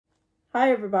Hi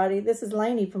everybody, this is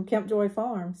Lainey from Kemp Joy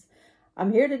Farms.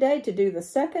 I'm here today to do the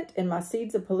second in my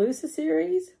Seedsapalooza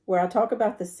series, where I talk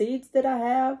about the seeds that I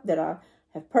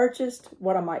have purchased,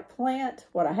 what I might plant,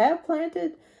 what I have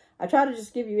planted. I try to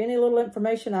just give you any little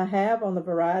information I have on the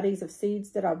varieties of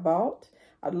seeds that I bought.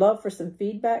 I'd love for some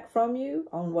feedback from you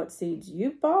on what seeds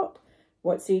you've bought,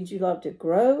 what seeds you love to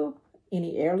grow,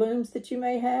 any heirlooms that you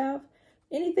may have,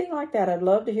 anything like that. I'd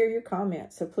love to hear your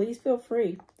comments, so please feel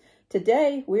free.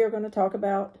 Today, we are going to talk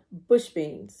about bush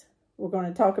beans. We're going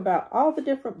to talk about all the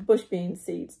different bush bean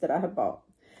seeds that I have bought.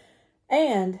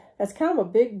 And that's kind of a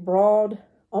big, broad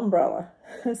umbrella.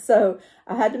 So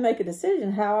I had to make a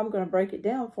decision how I'm going to break it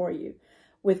down for you.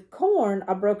 With corn,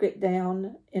 I broke it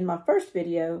down in my first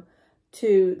video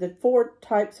to the 4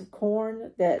 types of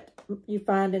corn that you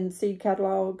find in seed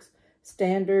catalogs: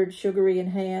 standard, sugary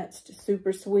enhanced,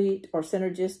 super sweet, or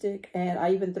synergistic. And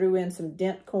I even threw in some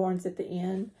dent corns at the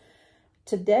end.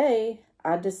 Today,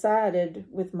 I decided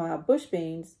with my bush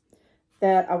beans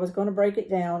that I was going to break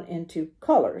it down into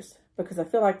colors, because I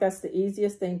feel like that's the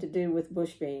easiest thing to do with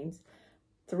bush beans.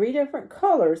 3 different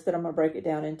colors that I'm going to break it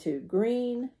down into: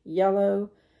 green, yellow,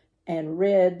 and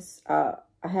reds. I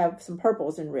have some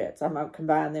purples and reds. I'm going to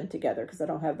combine them together because I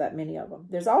don't have that many of them.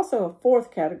 There's also a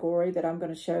 4th category that I'm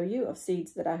going to show you of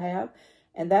seeds that I have,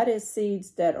 and that is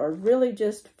seeds that are really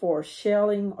just for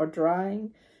shelling or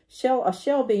drying. A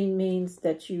shell bean means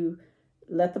that you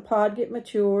let the pod get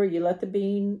mature, you let the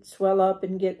bean swell up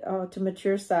and get to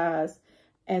mature size,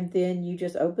 and then you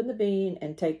just open the bean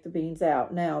and take the beans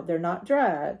out. Now, they're not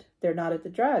dried. They're not at the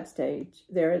dried stage.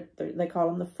 They call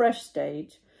them the fresh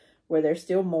stage, where they're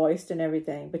still moist and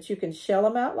everything. But you can shell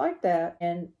them out like that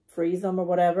and freeze them or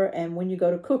whatever, and when you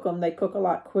go to cook them, they cook a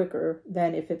lot quicker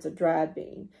than if it's a dried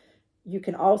bean. You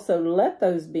can also let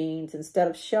those beans, instead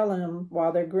of shelling them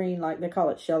while they're green, like they call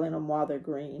it shelling them while they're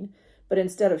green, but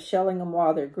instead of shelling them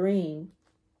while they're green,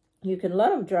 you can let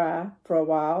them dry for a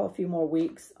while, a few more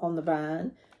weeks on the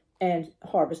vine, and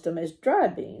harvest them as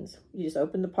dried beans. You just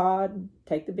open the pod,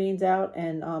 take the beans out,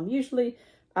 and usually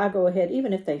I go ahead,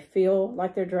 even if they feel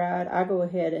like they're dried, I go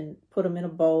ahead and put them in a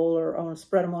bowl or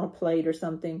spread them on a plate or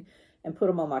something and put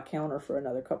them on my counter for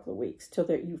another couple of weeks till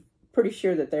you're pretty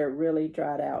sure that they're really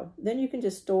dried out. Then you can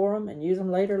just store them and use them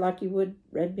later like you would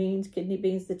red beans, kidney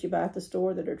beans that you buy at the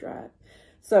store that are dried.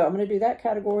 So I'm going to do that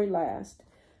category last.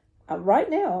 Right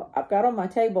now, I've got on my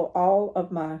table all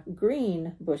of my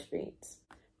green bush beans.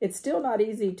 It's still not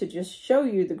easy to just show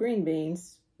you the green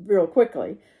beans real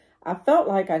quickly. I felt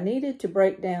like I needed to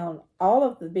break down all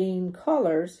of the bean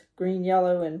colors, green,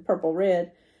 yellow, and purple,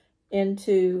 red,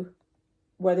 into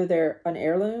whether they're an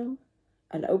heirloom,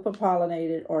 an open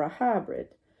pollinated, or a hybrid.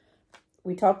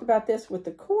 We talked about this with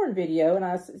the corn video, and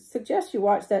I suggest you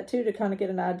watch that too to kind of get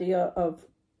an idea of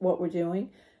what we're doing.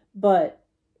 But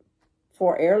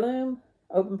for heirloom,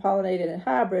 open pollinated, and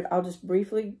hybrid, I'll just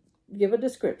briefly give a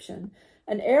description.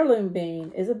 An heirloom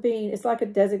bean is a bean, it's like a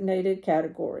designated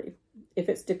category. If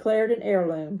it's declared an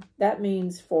heirloom, that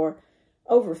means for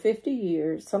over 50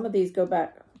 years, some of these go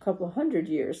back a couple of hundred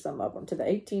years, some of them to the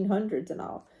 1800s and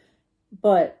all.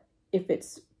 But if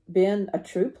it's been a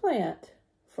true plant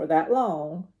for that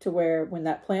long, to where when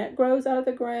that plant grows out of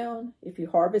the ground, if you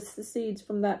harvest the seeds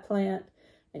from that plant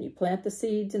and you plant the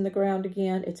seeds in the ground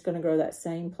again, it's going to grow that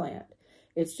same plant.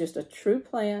 It's just a true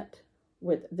plant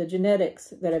with the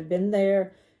genetics that have been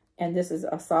there, and this is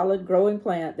a solid growing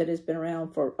plant that has been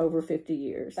around for over 50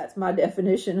 years. That's my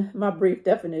definition, my brief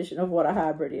definition of what a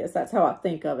hybrid is. That's how I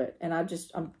think of it. And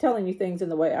I'm telling you things in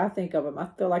the way I think of them. I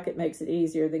feel like it makes it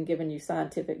easier than giving you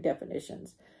scientific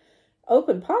definitions.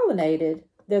 Open pollinated,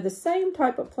 they're the same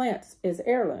type of plants as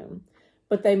heirloom,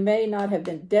 but they may not have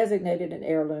been designated an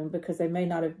heirloom because they may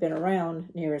not have been around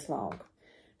near as long.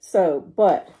 So,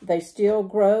 but they still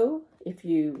grow. If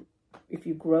you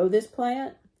grow this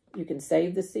plant, you can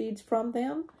save the seeds from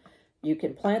them. You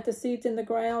can plant the seeds in the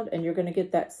ground, and you're going to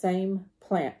get that same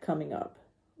plant coming up,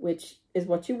 which is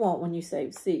what you want when you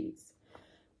save seeds.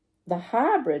 The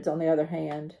hybrids, on the other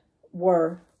hand,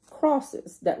 were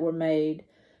crosses that were made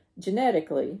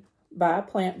genetically by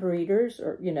plant breeders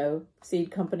or, seed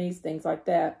companies, things like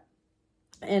that.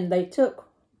 And they took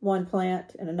one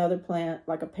plant and another plant,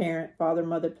 like a parent, father,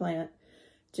 mother plant,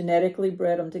 genetically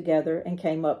bred them together and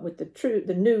came up with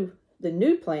the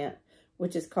new plant,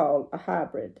 which is called a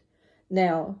hybrid.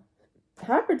 Now,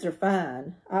 hybrids are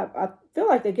fine. I feel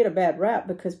like they get a bad rap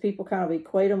because people kind of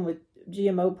equate them with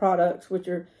GMO products, which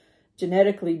are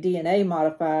genetically DNA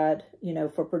modified,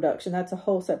 for production. That's a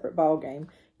whole separate ballgame.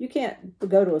 You can't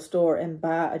go to a store and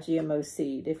buy a GMO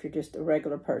seed if you're just a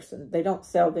regular person. They don't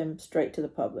sell them straight to the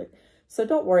public. So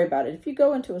don't worry about it. If you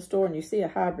go into a store and you see a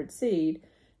hybrid seed,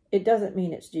 it doesn't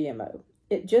mean it's GMO.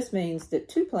 It just means that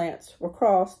two plants were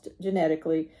crossed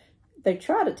genetically. They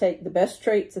try to take the best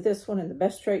traits of this one and the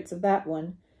best traits of that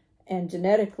one and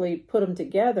genetically put them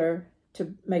together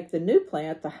to make the new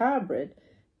plant, the hybrid,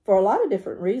 for a lot of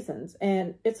different reasons.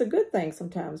 And it's a good thing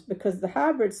sometimes because the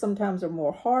hybrids sometimes are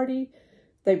more hardy.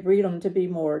 They breed them to be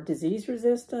more disease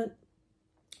resistant.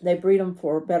 They breed them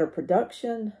for better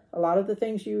production. A lot of the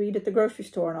things you eat at the grocery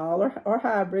store and all are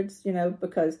hybrids, you know,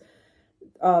 because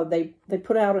they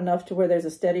put out enough to where there's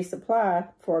a steady supply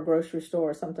for a grocery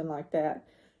store or something like that.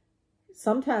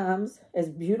 Sometimes, as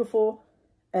beautiful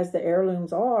as the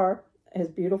heirlooms are, as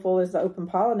beautiful as the open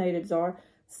pollinateds are,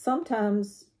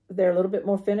 sometimes they're a little bit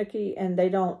more finicky and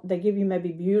they give you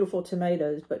maybe beautiful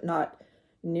tomatoes, but not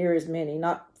near as many,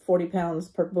 not 40 pounds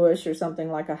per bush or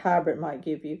something like a hybrid might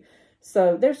give you.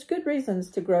 So there's good reasons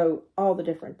to grow all the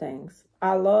different things.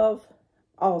 I love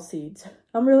all seeds.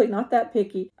 I'm really not that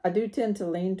picky. I do tend to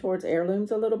lean towards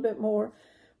heirlooms a little bit more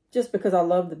just because I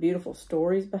love the beautiful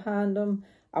stories behind them.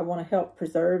 I want to help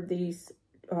preserve these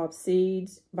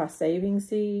seeds by saving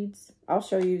seeds. I'll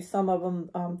show you some of them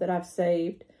that I've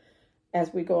saved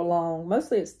as we go along.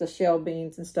 Mostly it's the shell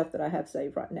beans and stuff that I have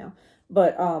saved right now.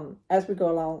 But as we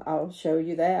go along, I'll show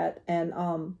you that. And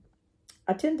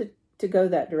I tend to go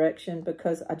that direction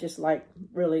because I just like,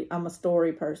 really, I'm a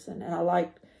story person. And I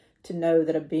like to know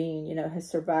that a bean, you know, has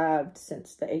survived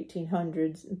since the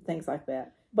 1800s and things like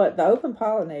that. But the open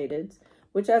pollinateds,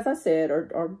 which, as I said,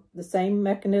 are the same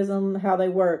mechanism, how they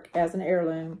work as an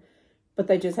heirloom, but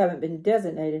they just haven't been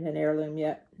designated an heirloom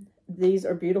yet. These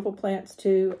are beautiful plants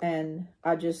too, and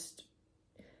I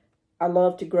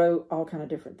love to grow all kind of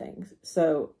different things.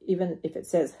 So even if it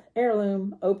says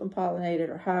heirloom, open pollinated,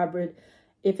 or hybrid,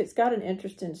 if it's got an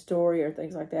interesting story or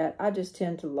things like that, I just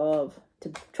tend to love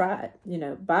to try it. You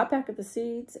know, buy a pack of the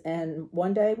seeds, and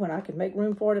one day when I can make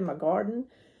room for it in my garden,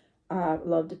 I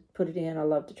love to put it in. I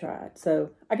love to try it. So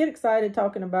I get excited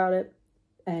talking about it,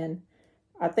 and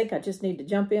I think I just need to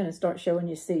jump in and start showing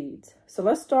you seeds. So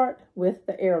let's start with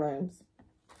the heirlooms.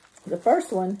 The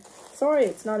first one, sorry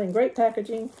it's not in great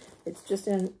packaging. It's just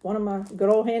in one of my good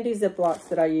old handy Ziplocs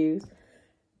that I use.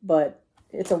 But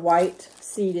it's a white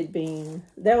seeded bean.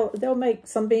 They'll make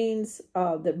some beans,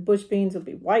 the bush beans will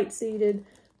be white seeded,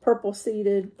 purple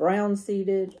seeded, brown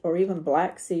seeded, or even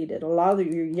black seeded. A lot of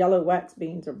your yellow wax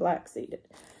beans are black seeded.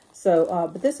 So,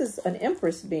 but this is an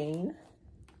empress bean,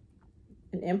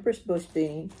 an empress bush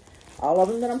bean. All of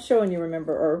them that I'm showing you,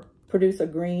 remember, produce a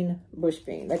green bush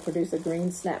bean. They produce a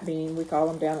green snap bean, we call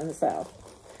them down in the South.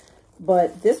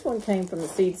 But this one came from the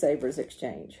Seed Savers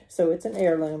Exchange. So it's an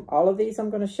heirloom. All of these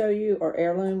I'm going to show you are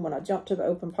heirloom. When I jump to the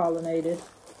open pollinated,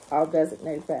 I'll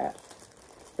designate that.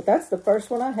 But that's the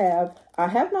first one I have. I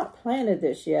have not planted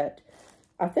this yet.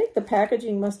 I think the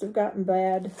packaging must have gotten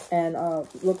bad and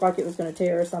looked like it was going to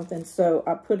tear or something. So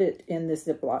I put it in this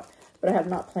Ziploc. But I have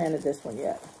not planted this one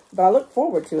yet. But I look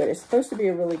forward to it. It's supposed to be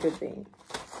a really good bean.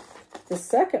 The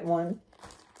second one,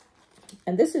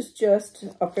 and this is just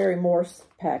a Fairy Morse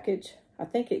package. I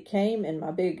think it came in my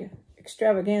big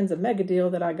extravaganza mega deal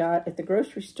that I got at the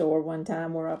grocery store one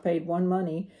time where I paid one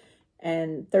money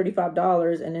and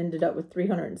 $35 and ended up with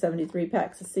 373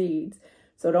 packs of seeds.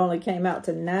 So it only came out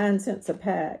to 9 cents a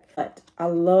pack. But I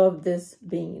love this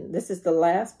bean. This is the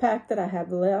last pack that I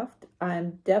have left.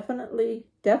 I'm definitely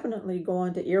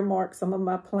going to earmark some of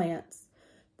my plants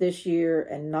this year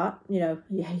and not, you know,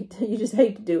 you just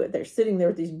hate to do it. They're sitting there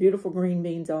with these beautiful green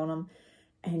beans on them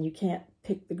and you can't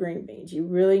pick the green beans. You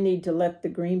really need to let the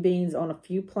green beans on a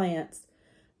few plants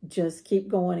just keep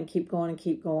going and keep going and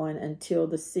keep going until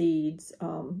the seeds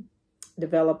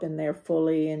develop in there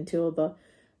fully, until the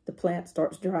plant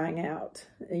starts drying out.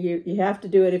 You have to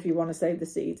do it if you want to save the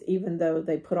seeds, even though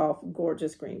they put off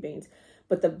gorgeous green beans.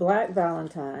 But the Black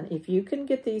Valentine, if you can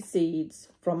get these seeds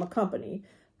from a company,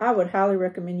 I would highly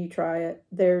recommend you try it.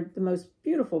 They're the most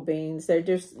beautiful beans.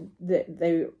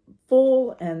 They're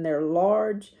full and they're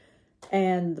large,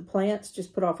 and the plants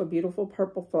just put off a beautiful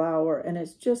purple flower, and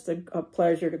it's just a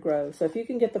pleasure to grow. So if you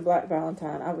can get the Black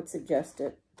Valentine, I would suggest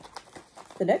it.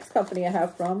 The next company I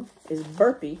have from is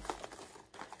Burpee.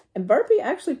 And Burpee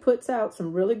actually puts out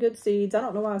some really good seeds. I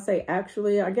don't know why I say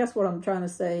actually. I guess what I'm trying to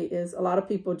say is a lot of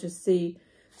people just see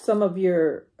some of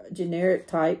your generic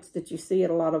types that you see at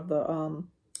a lot of the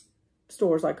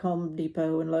stores like Home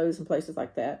Depot and Lowe's and places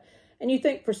like that. And you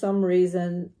think for some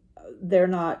reason they're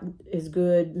not as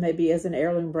good maybe as an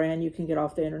heirloom brand you can get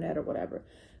off the internet or whatever.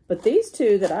 But these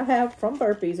two that I have from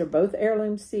Burpee's are both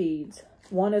heirloom seeds.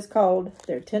 One is called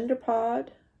their Tender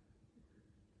Pod,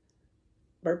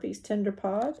 Burpee's Tender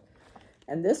Pod,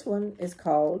 and this one is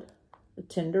called the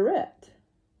Tenderette.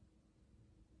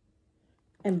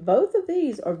 And both of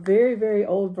these are very, very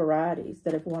old varieties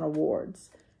that have won awards.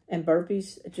 And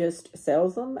Burpees just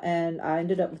sells them. And I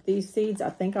ended up with these seeds. I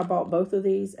think I bought both of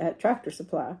these at Tractor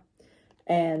Supply.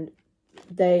 And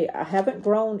I haven't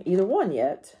grown either one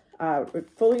yet. I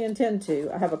fully intend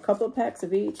to. I have a couple of packs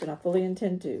of each, and I fully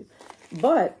intend to.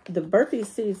 But the Burpee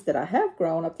seeds that I have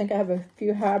grown, I think I have a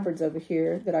few hybrids over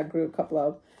here that I grew a couple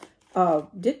of,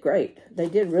 did great. They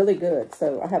did really good.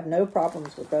 So I have no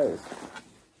problems with those.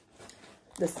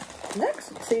 The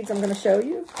next seeds I'm going to show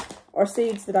you are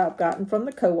seeds that I've gotten from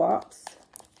the co-ops.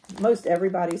 Most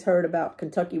everybody's heard about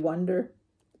Kentucky Wonder.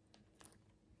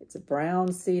 It's a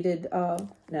brown seeded,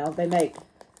 now they make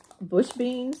bush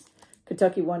beans.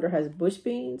 Kentucky Wonder has bush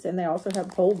beans, and they also have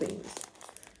pole beans.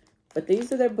 But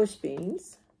these are their bush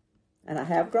beans, and I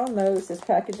have grown those. This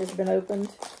package has been opened,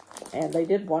 and they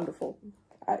did wonderful.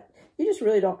 You just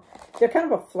really don't, they're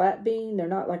kind of a flat bean. They're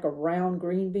not like a round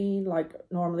green bean like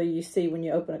normally you see when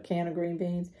you open a can of green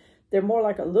beans. They're more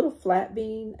like a little flat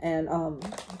bean, and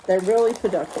they're really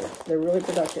productive. They're really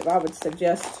productive. I would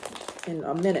suggest in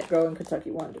a minute growing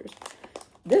Kentucky Wonders.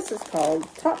 This is called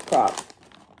Top Crop.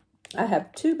 I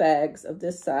have 2 bags of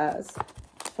this size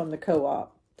from the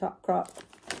co-op. Top Crop.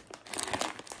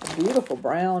 A beautiful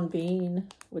brown bean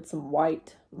with some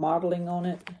white mottling on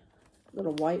it.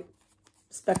 Little white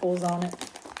speckles on it.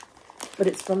 But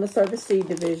it's from the Service Seed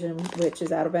Division, which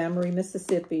is out of Amory,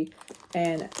 Mississippi.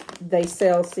 And they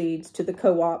sell seeds to the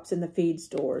co-ops and the feed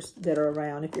stores that are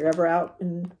around. If you're ever out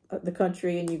in the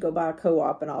country and you go by a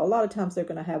co-op and all, a lot of times they're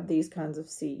going to have these kinds of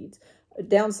seeds.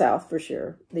 Down south, for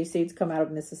sure. These seeds come out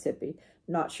of Mississippi.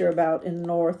 Not sure about in the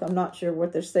north. I'm not sure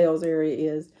what their sales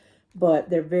area is. But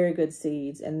they're very good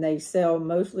seeds. And they sell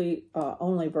mostly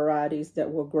only varieties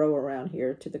that will grow around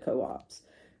here to the co-ops.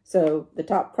 So the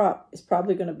Top Crop is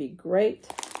probably going to be great.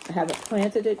 I haven't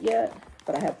planted it yet,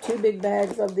 but I have 2 big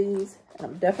bags of these, and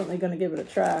I'm definitely going to give it a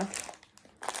try.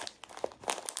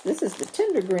 This is the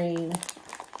Tender Green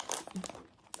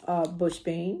bush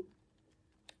bean.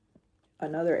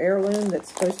 Another heirloom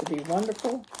that's supposed to be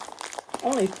wonderful.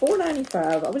 Only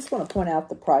 $4.95. I just want to point out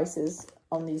the prices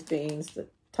on these beans. The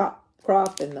Top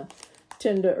Crop and the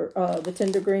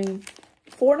Tender Green.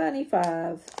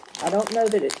 $4.95. I don't know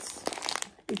that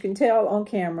you can tell on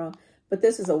camera, but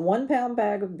this is a 1-pound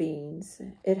bag of beans.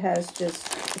 It has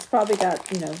it's probably got,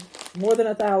 more than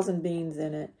 1,000 beans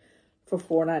in it for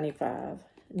 $4.95.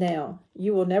 Now,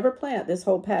 you will never plant this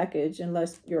whole package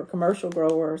unless you're a commercial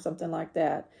grower or something like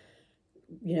that.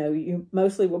 You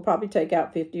mostly will probably take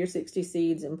out 50 or 60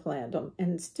 seeds and plant them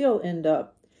and still end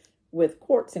up with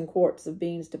quarts and quarts of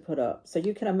beans to put up. So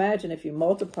you can imagine if you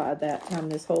multiply that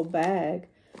times this whole bag,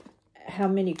 how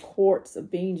many quarts of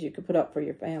beans you could put up for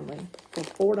your family for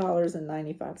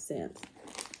 $4.95.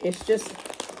 It's just,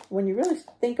 when you really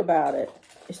think about it,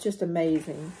 it's just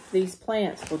amazing. These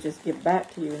plants will just give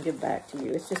back to you and give back to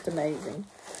you. It's just amazing.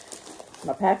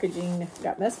 My packaging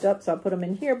got messed up, so I put them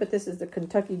in here, but this is the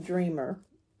Kentucky Dreamer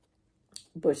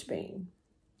bush bean.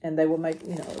 And they will make,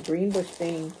 a green bush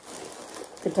bean.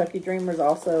 Kentucky Dreamer is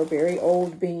also a very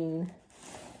old bean.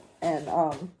 And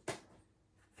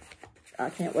I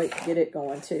can't wait to get it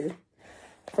going too.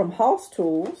 From Hoss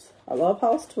Tools. I love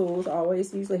Hoss Tools. I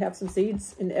always usually have some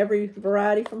seeds in every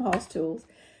variety from Hoss Tools.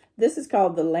 This is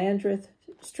called the Landreth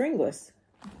Stringless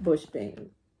bush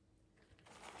bean.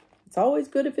 It's always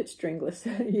good if it's stringless.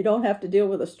 You don't have to deal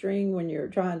with a string when you're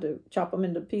trying to chop them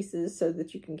into pieces so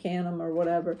that you can can them or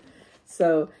whatever.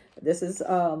 So this is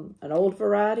an old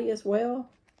variety as well.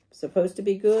 Supposed to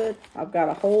be good. I've got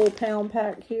a whole pound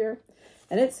pack here.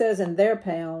 And it says in their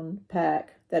pound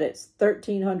pack that it's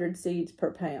 1,300 seeds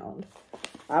per pound.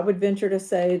 I would venture to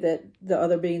say that the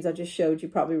other beans I just showed you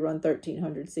probably run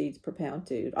 1,300 seeds per pound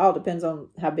too. It all depends on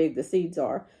how big the seeds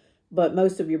are. But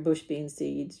most of your bush bean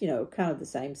seeds, kind of the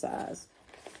same size.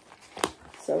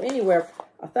 So anywhere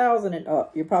 1,000 and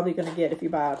up, you're probably going to get if you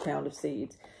buy a pound of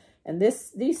seeds. And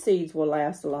these seeds will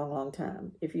last a long, long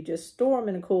time. If you just store them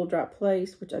in a cool, dry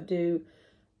place, which I do.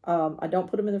 I don't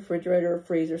put them in the refrigerator or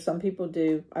freezer. Some people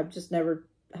do. I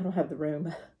don't have the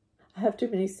room. I have too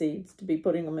many seeds to be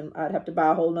putting them in. I'd have to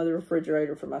buy a whole nother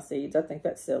refrigerator for my seeds. I think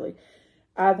that's silly.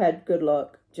 I've had good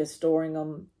luck just storing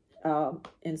them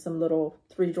in some little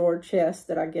 3-drawer chests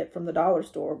that I get from the dollar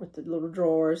store with the little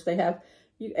drawers.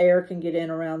 Air can get in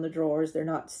around the drawers. They're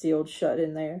not sealed shut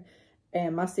in there.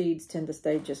 And my seeds tend to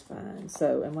stay just fine.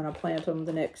 So, and when I plant them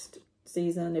the next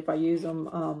season, if I use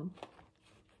them,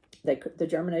 the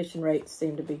germination rates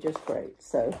seem to be just great.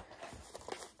 So,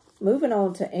 moving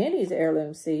on to Annie's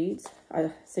heirloom seeds.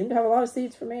 I seem to have a lot of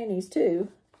seeds from Annie's too.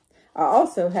 I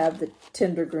also have the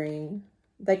Tender Green.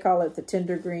 They call it the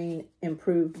Tender Green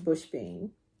Improved Bush Bean.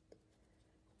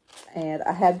 And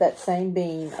I had that same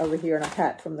bean over here in a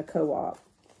pack from the co-op.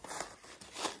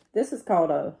 This is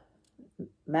called a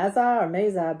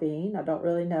Mazai bean. I don't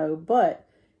really know, but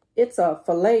it's a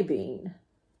filet bean.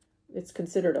 It's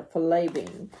considered a filet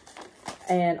bean.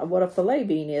 And what a filet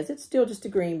bean is, it's still just a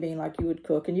green bean like you would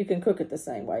cook, and you can cook it the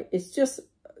same way. It's just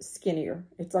skinnier.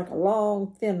 It's like a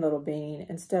long, thin little bean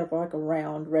instead of like a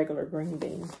round, regular green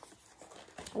bean.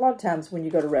 A lot of times when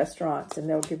you go to restaurants and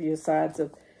they'll give you sides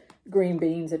of green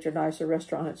beans at your nicer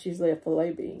restaurant, it's usually a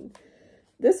filet bean.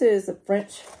 This is a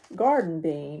French garden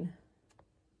bean.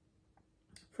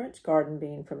 French garden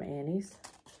bean from Annie's.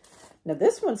 Now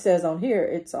this one says on here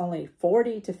it's only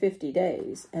 40 to 50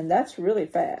 days, and that's really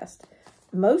fast.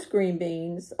 Most green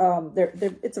beans,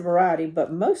 it's a variety,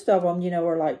 but most of them,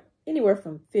 are like anywhere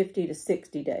from 50 to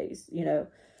 60 days.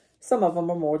 Some of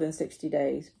them are more than 60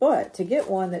 days. But to get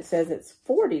one that says it's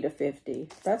 40 to 50,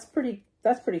 that's pretty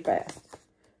fast.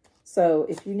 So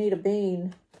if you need a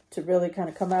bean to really kind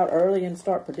of come out early and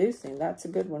start producing, that's a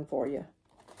good one for you.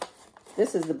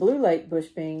 This is the Blue Lake bush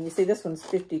bean. You see, this one's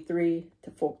 53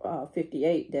 to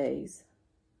 58 days.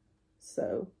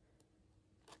 So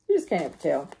you just can't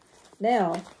tell.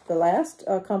 Now, the last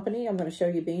company I'm going to show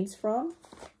you beans from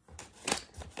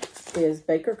is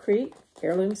Baker Creek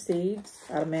Heirloom Seeds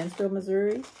out of Mansfield,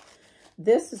 Missouri.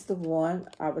 This is the one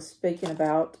I was speaking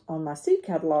about on my seed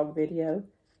catalog video.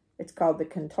 It's called the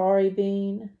Kantari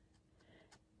bean.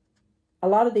 A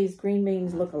lot of these green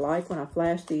beans look alike when I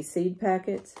flash these seed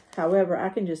packets. However, I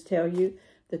can just tell you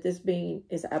that this bean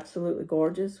is absolutely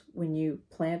gorgeous when you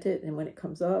plant it and when it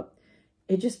comes up.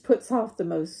 It just puts off the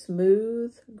most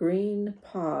smooth green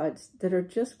pods that are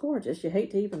just gorgeous. You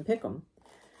hate to even pick them.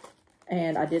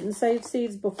 And I didn't save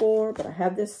seeds before, but I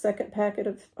have this second packet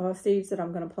of seeds that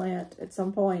I'm going to plant at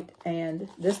some point. And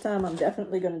this time I'm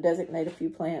definitely going to designate a few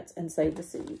plants and save the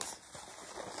seeds.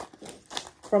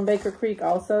 From Baker Creek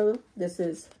also, this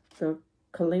is the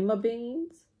Kalima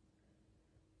beans.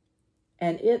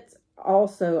 And it's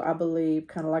also, I believe,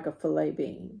 kind of like a filet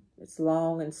bean. It's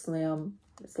long and slim.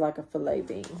 It's like a filet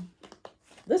bean.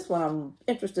 This one I'm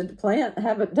interested to plant. I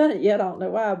haven't done it yet. I don't know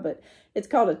why, but it's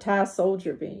called a Thai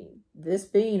soldier bean. This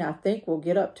bean, I think, will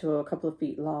get up to a couple of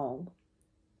feet long.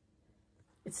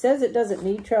 It says it doesn't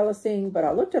need trellising, but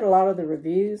I looked at a lot of the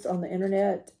reviews on the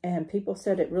internet, and people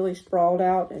said it really sprawled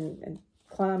out and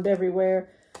climbed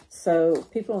everywhere. So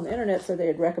people on the internet said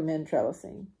they'd recommend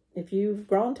trellising. If you've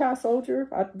grown Thai soldier,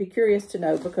 I'd be curious to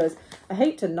know, because I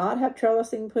hate to not have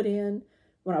trellising put in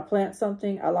when I plant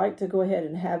something. I like to go ahead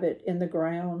and have it in the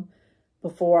ground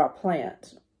before I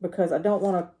plant, because I don't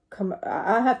want to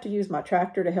I have to use my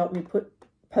tractor to help me put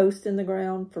posts in the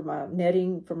ground for my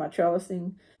netting, for my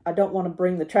trellising. I don't want to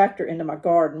bring the tractor into my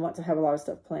garden once I have a lot of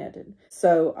stuff planted.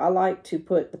 So I like to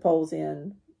put the poles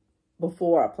in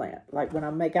before I plant. Like when I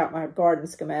make out my garden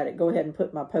schematic, go ahead and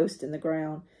put my post in the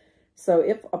ground. So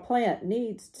if a plant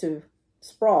needs to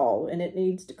sprawl and it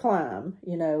needs to climb,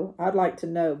 I'd like to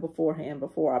know beforehand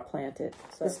before I plant it.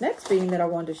 So this next bean that I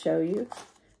wanted to show you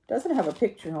doesn't have a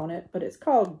picture on it, but it's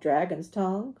called Dragon's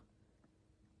Tongue,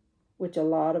 which a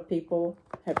lot of people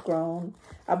have grown.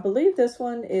 I believe this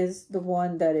one is the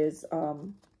one that is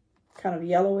kind of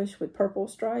yellowish with purple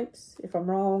stripes. If I'm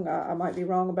wrong, I might be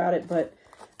wrong about it, but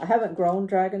I haven't grown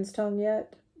Dragon's Tongue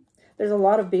yet. There's a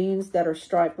lot of beans that are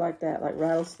striped like that, like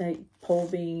rattlesnake pole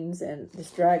beans and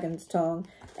this Dragon's Tongue.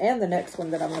 And the next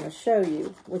one that I'm going to show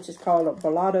you, which is called a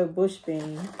Bolado bush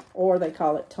bean, or they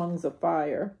call it Tongues of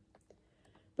Fire.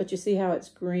 But you see how it's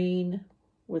green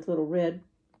with little red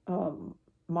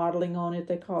modeling on it.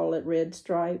 They call it red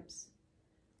stripes.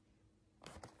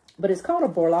 But it's called a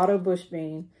Bolado bush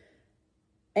bean.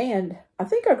 And I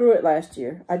think I grew it last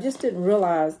year. I just didn't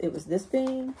realize it was this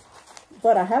bean.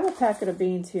 But I have a packet of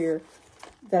beans here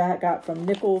that I got from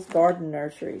Nichols Garden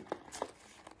Nursery.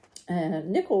 And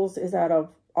Nichols is out of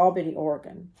Albany,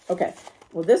 Oregon. Okay,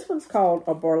 well this one's called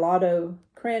a Bolado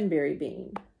cranberry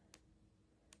bean.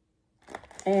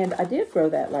 And I did grow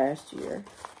that last year.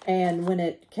 And when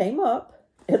it came up,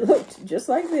 it looked just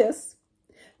like this.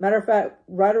 Matter of fact,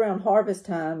 right around harvest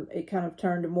time, it kind of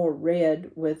turned more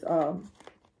red with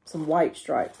some white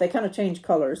stripes. They kind of change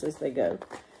colors as they go.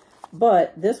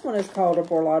 But this one is called a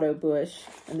Bolado bush,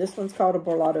 and this one's called a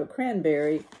Bolado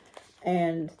cranberry,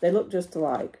 and they look just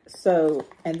alike. So,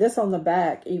 and this on the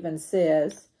back even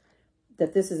says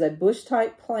that this is a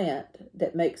bush-type plant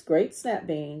that makes great snap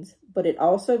beans, but it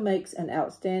also makes an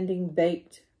outstanding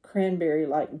baked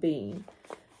cranberry-like bean.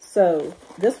 So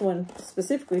this one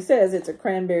specifically says it's a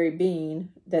cranberry bean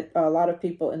that a lot of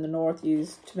people in the north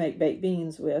use to make baked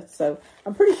beans with. So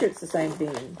I'm pretty sure it's the same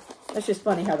bean. That's just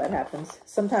funny how that happens.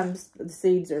 Sometimes the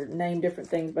seeds are named different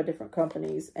things by different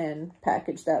companies and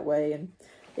packaged that way, and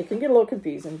it can get a little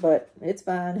confusing, but it's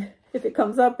fine. If it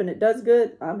comes up and it does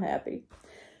good, I'm happy.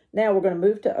 Now we're going to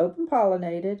move to open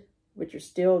pollinated, which are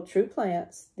still true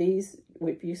plants. These,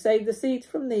 if you save the seeds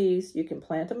from these, you can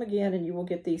plant them again and you will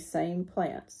get these same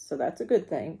plants. So that's a good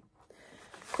thing.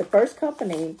 The first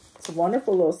company, it's a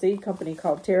wonderful little seed company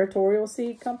called Territorial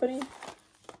Seed Company.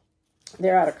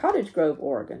 They're out of Cottage Grove,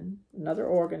 Oregon, another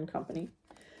Oregon company.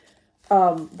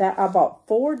 That I bought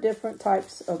 4 different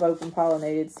types of open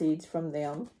pollinated seeds from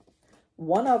them.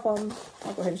 One of them,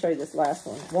 I'll go ahead and show you this last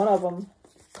one. One of them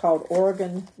called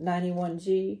Oregon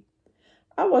 91G.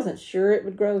 I wasn't sure it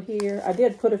would grow here. I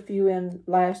did put a few in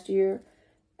last year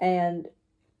and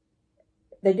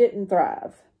they didn't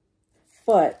thrive.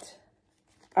 But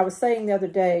I was saying the other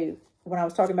day when I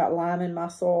was talking about lime in my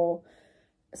soil,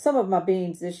 some of my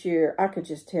beans this year, I could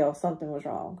just tell something was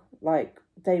wrong. Like,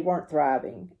 they weren't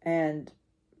thriving. And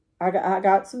I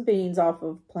got some beans off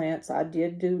of plants. I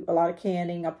did do a lot of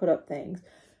canning. I put up things.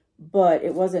 But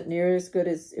it wasn't near as good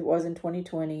as it was in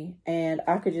 2020. And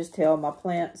I could just tell my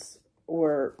plants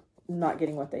were not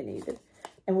getting what they needed.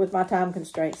 And with my time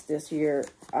constraints this year,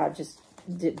 I just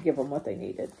didn't give them what they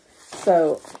needed.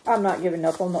 So I'm not giving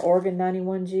up on the Oregon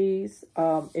 91Gs.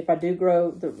 If I do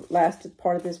grow the last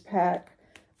part of this pack,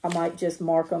 I might just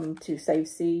mark them to save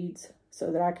seeds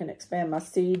so that I can expand my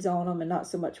seeds on them and not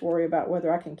so much worry about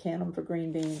whether I can can them for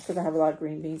green beans, because I have a lot of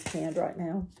green beans canned right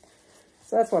now.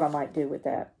 So that's what I might do with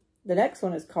that. The next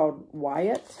one is called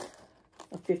Wyatt,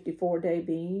 a 54-day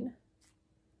bean.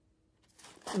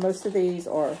 Most of these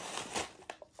are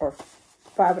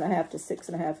 5.5 to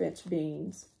 6.5 inch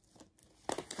beans.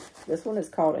 This one is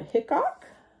called a Hickok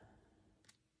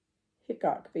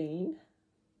bean.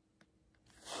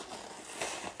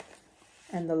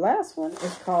 And the last one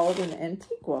is called an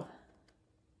Antiqua.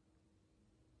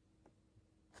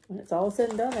 When it's all said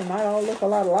and done, they might all look a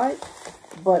lot alike,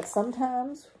 but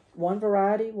sometimes one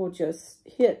variety will just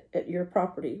hit at your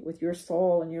property with your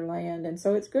soil and your land. And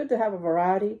so it's good to have a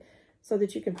variety so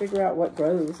that you can figure out what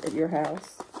grows at your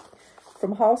house.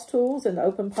 From Hoss Tools and the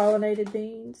open pollinated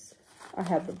beans, I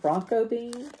have the Bronco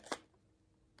bean.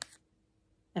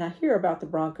 And I hear about the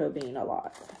Bronco bean a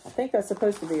lot. I think that's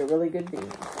supposed to be a really good bean.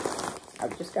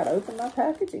 I've just got to open my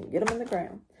package and get them in the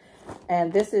ground.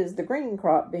 And this is the green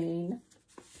crop bean,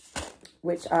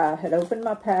 which I had opened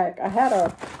my pack. I had a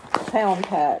pound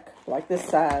pack like this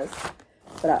size,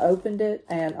 but I opened it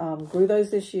and grew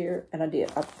those this year. And I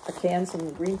did. I canned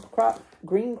some green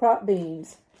crop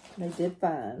beans. And they did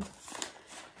fine.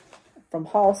 From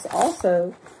Hoss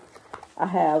also, I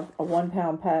have a 1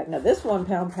 pound pack. Now this 1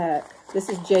 pound pack, this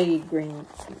is jade green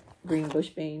bush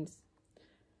beans.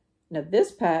 Now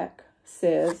this pack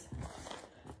says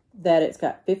that it's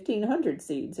got 1,500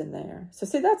 seeds in there. So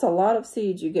see, that's a lot of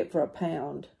seeds you get for a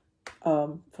pound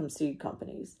from seed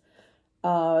companies.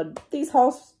 These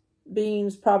Hoss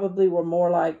beans probably were more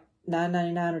like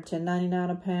 $9.99 or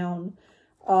 $10.99 a pound.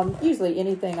 Usually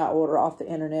anything I order off the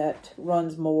internet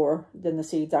runs more than the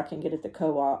seeds I can get at the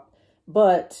co-op.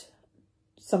 But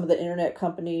some of the internet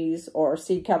companies or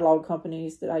seed catalog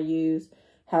companies that I use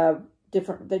have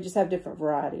different, they just have different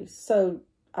varieties. So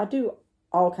I do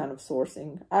all kind of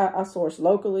sourcing. I source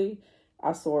locally.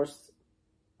 I source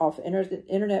off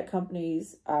internet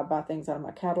companies. I buy things out of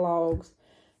my catalogs.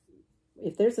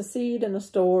 If there's a seed in a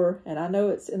store and I know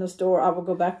it's in a store, I will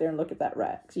go back there and look at that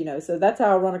rack. You know, so that's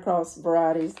how I run across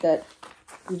varieties that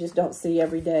you just don't see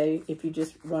every day if you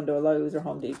just run to a Lowe's or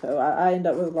Home Depot. I end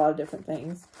up with a lot of different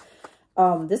things.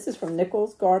 This is from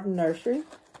Nichols Garden Nursery,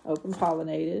 open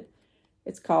pollinated.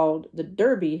 It's called the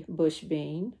Derby bush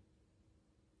bean.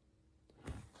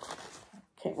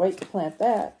 Can't wait to plant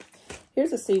that.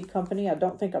 Here's a seed company I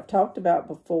don't think I've talked about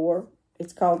before.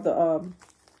 It's called the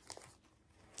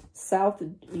South.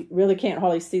 You really can't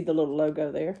hardly see the little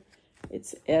logo there.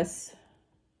 It's SGSC.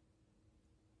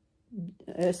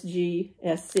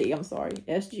 I'm sorry,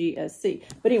 SGSC.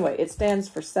 But anyway, it stands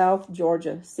for South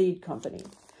Georgia Seed Company.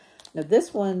 Now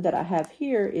this one that I have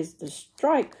here is the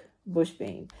Strike bush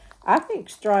bean. I think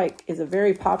Strike is a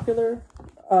very popular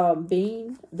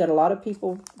bean that a lot of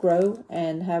people grow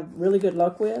and have really good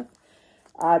luck with.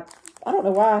 I don't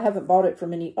know why I haven't bought it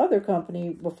from any other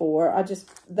company before.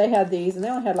 They had these and they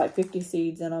only had like 50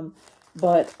 seeds in them,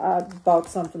 but I bought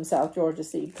some from South Georgia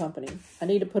Seed Company. I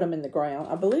need to put them in the ground.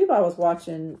 I believe I was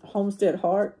watching Homestead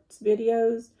Hearts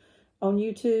videos on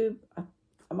YouTube.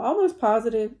 I'm almost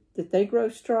positive that they grow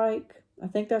Strike. I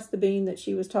think that's the bean that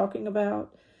she was talking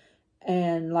about.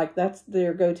 And like that's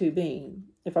their go-to bean.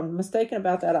 If I'm mistaken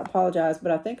about that, I apologize,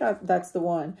 but I think that's the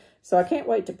one. So I can't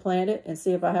wait to plant it and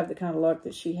see if I have the kind of luck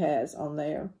that she has on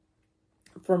there.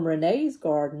 From Renee's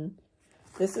garden,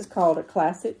 this is called a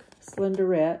classic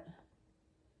Slenderette.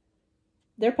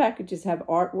 Their packages have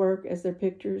artwork as their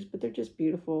pictures, but they're just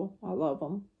beautiful. I love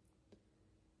them.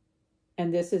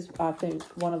 And this is, I think,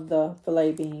 one of the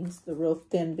filet beans, the real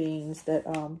thin beans that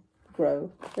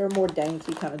grow. They're a more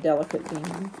dainty, kind of delicate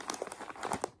bean.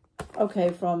 Okay,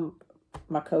 from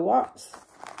my co-ops,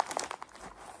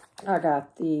 I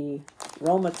got the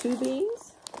Roma 2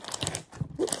 beans.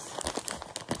 Oops.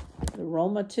 The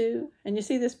Roma 2. And you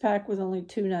see this pack was only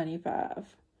 $2.95.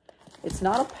 It's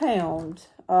not a pound.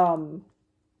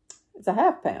 It's a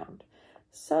half pound.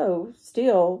 So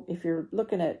still, if you're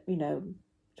looking at, you know,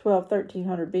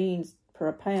 1,300 beans per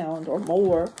a pound or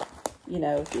more, you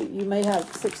know, you may have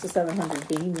 600 to 700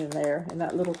 beans in there in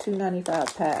that little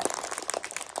 $2.95 pack.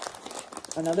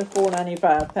 Another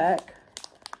 $4.95 pack,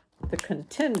 the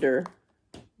Contender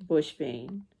bush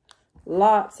bean.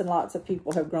 Lots and lots of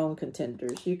people have grown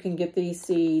contenders. You can get these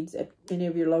seeds at any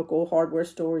of your local hardware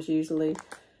stores usually.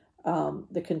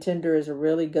 The Contender is a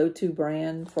really go-to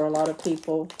brand for a lot of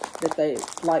people that they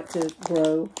like to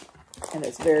grow, and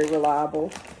it's very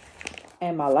reliable.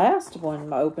 And my last one,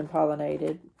 my open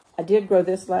pollinated, I did grow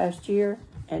this last year,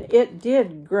 and it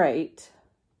did great.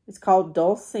 It's called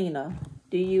Dulcina,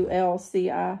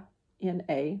 Dulcina,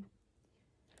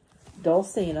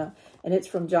 Dulcina, and it's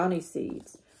from Johnny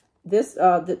Seeds. This,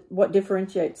 what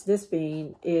differentiates this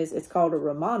bean is it's called a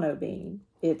Romano bean.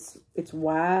 It's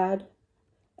wide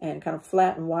and kind of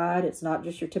flat and wide. It's not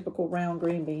just your typical round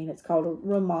green bean. It's called a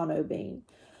Romano bean.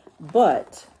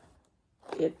 But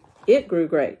it grew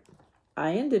great.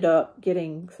 I ended up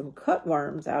getting some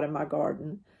cutworms out in my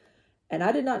garden. And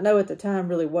I did not know at the time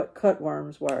really what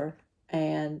cutworms were.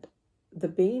 And the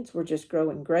beans were just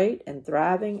growing great and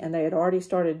thriving. And they had already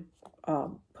started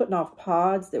putting off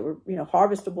pods that were, you know,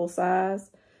 harvestable size.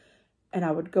 And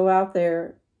I would go out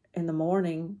there in the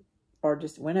morning or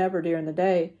just whenever during the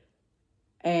day,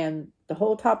 and the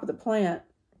whole top of the plant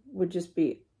would just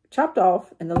be chopped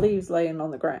off and the leaves laying on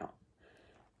the ground.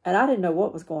 And I didn't know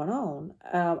what was going on.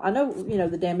 I know, you know,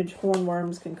 the damage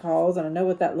hornworms can cause, and I know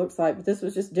what that looks like, but this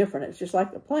was just different. It's just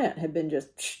like the plant had been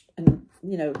just, and,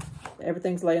 you know,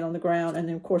 everything's laying on the ground. And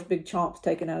then, of course, big chomps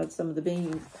taken out of some of the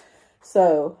beans.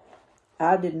 So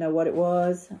I didn't know what it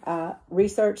was. I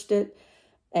researched it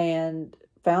and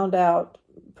found out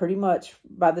pretty much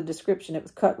by the description it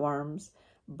was cutworms.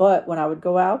 But when I would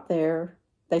go out there,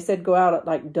 they said go out at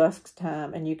like dusk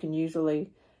time and you can usually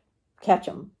catch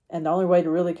them. And the only way to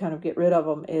really kind of get rid of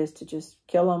them is to just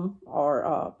kill them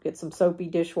or get some soapy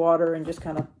dishwater and just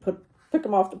kind of pick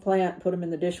them off the plant, put them in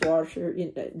the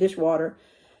dishwater,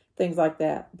 things like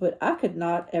that. But I could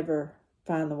not ever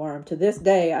find the worm. To this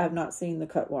day, I have not seen the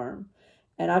cutworm.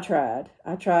 And I tried.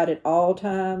 I tried at all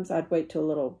times. I'd wait till a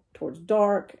little towards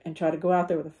dark and try to go out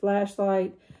there with a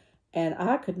flashlight. And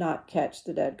I could not catch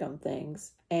the dadgum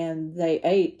things. And they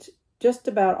ate just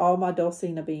about all my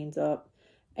Dulcina beans up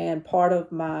and part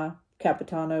of my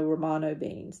Capitano Romano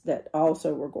beans that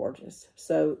also were gorgeous.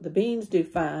 So the beans do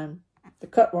fine. The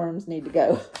cutworms need to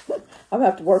go. I'll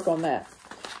have to work on that.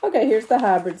 Okay, here's the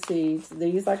hybrid seeds.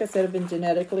 These, like I said, have been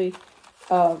genetically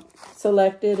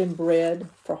selected and bred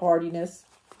for hardiness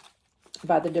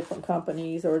by the different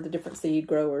companies or the different seed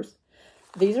growers.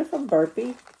 These are from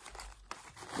Burpee.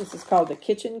 This is called the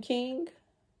Kitchen King.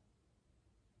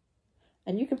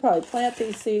 And you can probably plant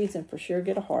these seeds and for sure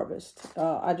get a harvest.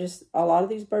 A lot of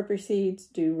these Burpee seeds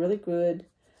do really good.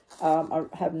 I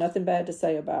have nothing bad to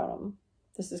say about them.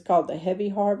 This is called the Heavy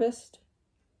Harvest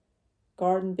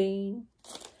Garden Bean.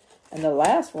 And the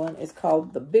last one is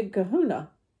called the Big Kahuna.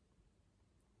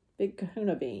 Big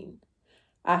Kahuna bean.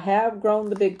 I have grown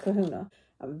the Big Kahuna.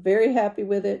 I'm very happy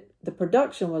with it. The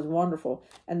production was wonderful.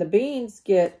 And the beans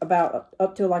get about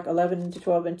up to like 11 to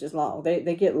 12 inches long.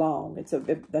 They get long.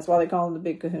 That's why they call them the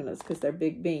Big Kahunas, because they're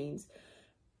big beans.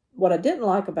 What I didn't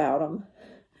like about them,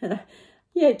 and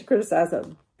you hate to criticize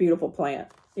a beautiful plant,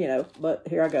 you know, but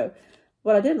here I go.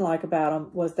 What I didn't like about them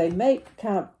was they make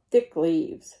kind of thick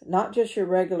leaves. Not just your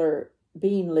regular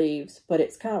bean leaves, but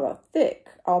it's kind of a thick,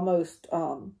 almost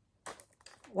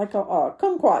like a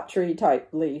kumquat tree type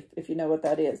leaf, if you know what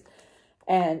that is.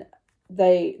 And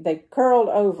they curled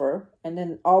over, and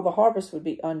then all the harvest would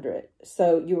be under it.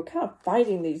 So you were kind of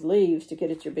fighting these leaves to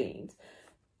get at your beans.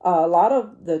 A lot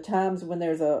of the times when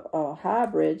there's a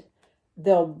hybrid,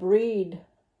 they'll breed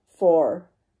for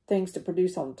things to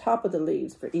produce on top of the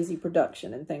leaves for easy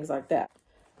production and things like that.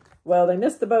 Well, they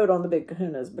missed the boat on the big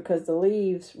kahunas because the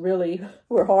leaves really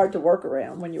were hard to work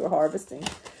around when you were harvesting.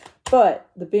 But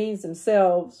the beans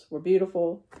themselves were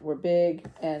beautiful, were big,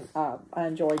 and I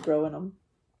enjoyed growing them.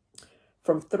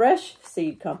 From Thresh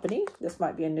Seed Company, this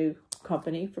might be a new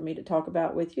company for me to talk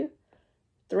about with you.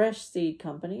 Thresh Seed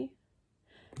Company.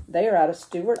 They are out of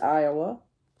Stewart, Iowa.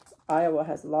 Iowa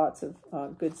has lots of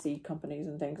good seed companies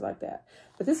and things like that.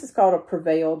 But this is called a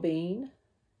Prevail bean.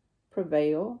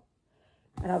 Prevail.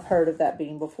 And I've heard of that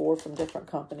bean before from different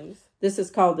companies. This is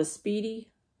called the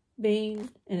Speedy bean,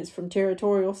 and it's from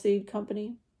Territorial Seed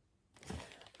Company.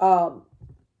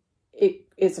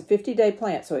 It's a 50-day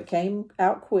plant, so it came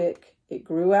out quick. It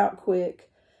grew out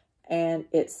quick, and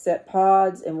it set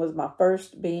pods and was my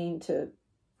first bean to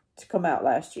come out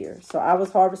last year. So I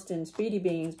was harvesting Speedy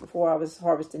beans before I was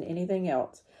harvesting anything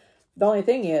else. The only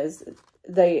thing is,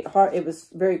 it was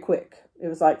very quick. It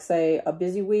was like, say, a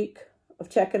busy week of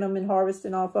checking them and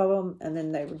harvesting off of them, and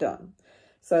then they were done.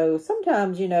 So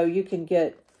sometimes, you know, you can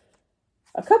get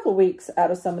a couple weeks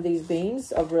out of some of these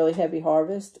beans of really heavy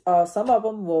harvest. Some of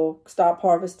them will stop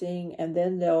harvesting, and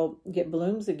then they'll get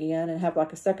blooms again and have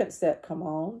like a second set come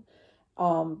on.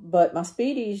 But my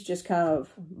Speedies just kind of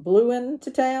blew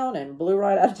into town and blew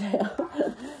right out of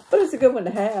town. But it's a good one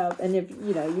to have. And if,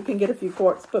 you know, you can get a few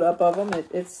quarts put up of them.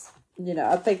 It's, you know,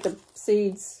 I think the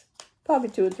seeds, probably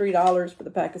 $2 or $3 for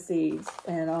the pack of seeds.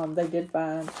 And they did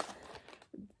fine.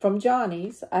 From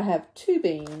Johnny's, I have 2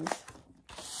 beans.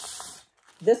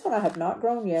 This one I have not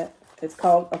grown yet. It's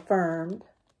called Affirmed.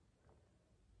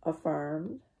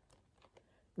 Affirmed.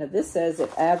 Now this says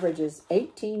it averages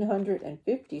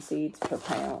 1,850 seeds per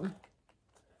pound.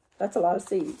 That's a lot of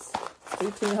seeds.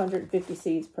 1,850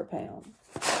 seeds per pound.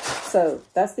 So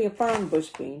that's the Affirmed bush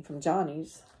bean from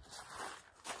Johnny's.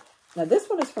 Now this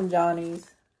one is from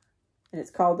Johnny's, and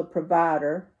it's called the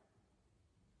Provider.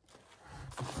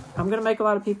 I'm going to make a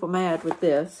lot of people mad with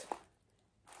this.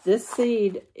 This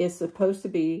seed is supposed to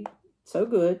be so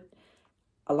good.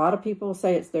 A lot of people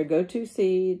say it's their go-to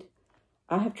seed.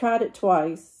 I have tried it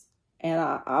twice, and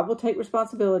I will take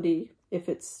responsibility if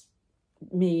it's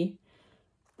me,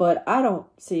 but I don't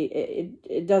see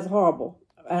it does horrible.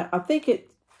 I think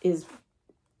it is,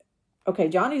 okay,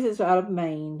 Johnny's is out of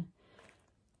Maine.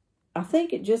 I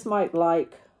think it just might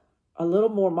like a little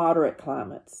more moderate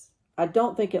climates. I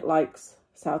don't think it likes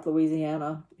South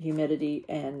Louisiana humidity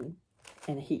and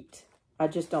heat. I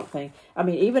just don't think. I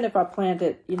mean, even if I plant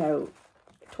it, you know,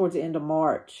 towards the end of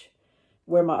March,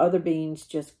 where my other beans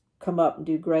just come up and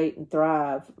do great and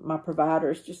thrive, my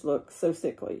Providers just look so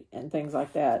sickly and things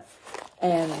like that.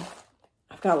 And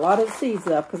I've got a lot of seeds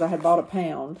left because I had bought a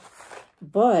pound,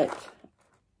 but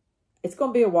it's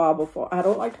going to be a while before. I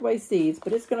don't like to waste seeds,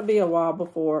 but it's going to be a while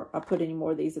before I put any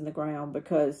more of these in the ground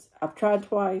because I've tried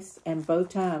twice, and both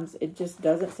times it just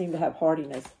doesn't seem to have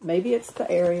hardiness. Maybe it's the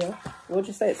area. We'll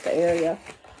just say it's the area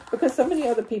because so many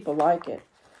other people like it.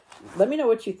 Let me know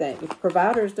what you think. If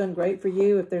Provider's done great for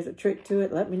you, if there's a trick to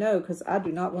it, let me know because I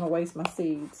do not want to waste my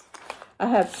seeds. I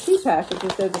have 2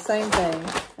 packages. They're the same thing,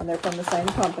 and they're from the same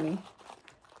company.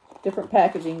 Different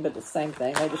packaging, but the same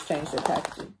thing. They just changed their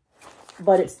packaging.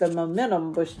 But it's the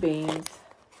Momentum bush beans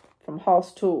from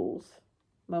Hoss Tools.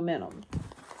 Momentum.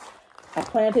 I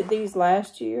planted these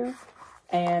last year,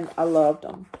 and I loved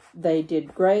them. They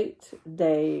did great.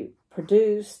 They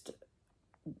produced.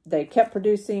 They kept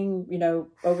producing, you know,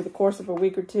 over the course of a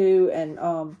week or two. And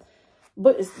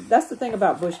but that's the thing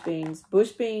about bush beans. Bush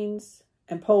beans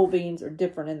and pole beans are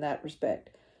different in that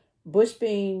respect. Bush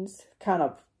beans kind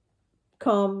of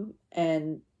come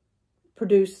and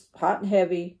produce hot and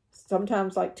heavy,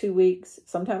 sometimes like 2 weeks,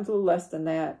 sometimes a little less than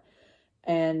that.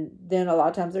 And then a lot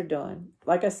of times they're done.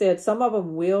 Like I said, some of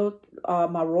them will,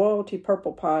 my Royalty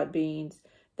Purple Pod beans,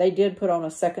 they did put on a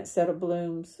second set of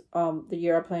blooms the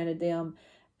year I planted them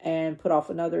and put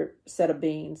off another set of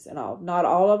beans and all. Not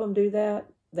all of them do that.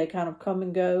 They kind of come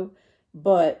and go,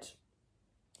 but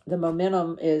the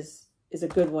Momentum is a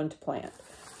good one to plant.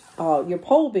 Your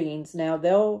pole beans, now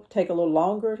they'll take a little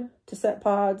longer to set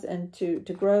pods and to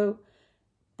grow,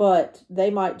 but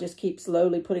they might just keep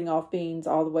slowly putting off beans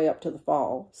all the way up to the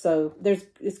fall. So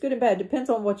it's good and bad. Depends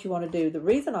on what you want to do. The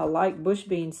reason I like bush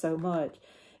beans so much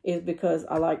is because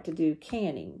I like to do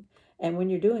canning. And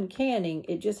when you're doing canning,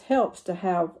 it just helps to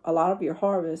have a lot of your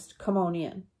harvest come on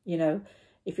in. You know,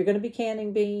 if you're going to be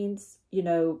canning beans, you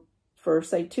know, for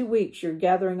say 2 weeks, you're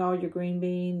gathering all your green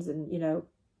beans and, you know,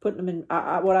 putting them in,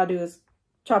 what I do is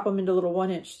chop them into little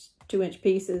 1-inch, 2-inch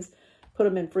pieces, put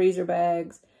them in freezer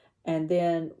bags. And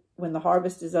then when the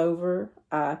harvest is over,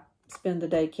 I spend the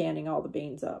day canning all the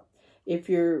beans up. If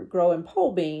you're growing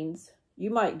pole beans, you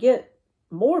might get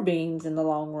more beans in the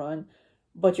long run,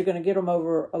 but you're going to get them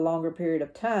over a longer period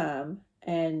of time.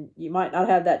 And you might not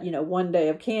have that, one day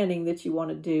of canning that you want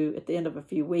to do at the end of a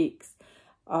few weeks.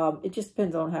 It just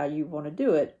depends on how you want to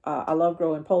do it. I love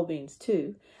growing pole beans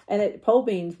too. And pole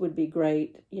beans would be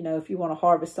great, if you want to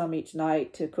harvest some each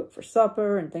night to cook for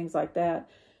supper and things like that.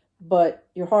 But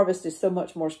your harvest is so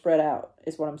much more spread out,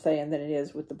 is what I'm saying, than it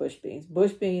is with the bush beans.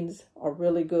 Bush beans are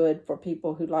really good for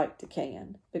people who like to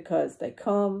can, because they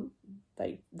come,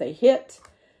 they hit,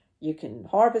 you can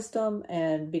harvest them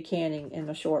and be canning in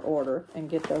a short order and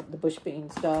get the bush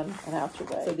beans done and out your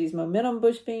way. So these momentum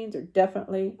bush beans are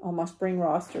definitely on my spring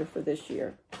roster for this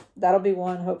year. That'll be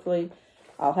one, hopefully,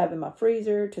 I'll have in my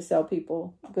freezer to sell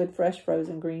people good fresh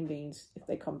frozen green beans if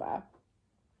they come by.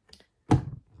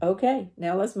 Okay,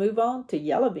 now let's move on to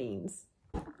yellow beans.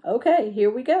 Okay, here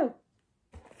we go.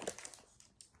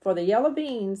 For the yellow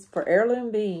beans, for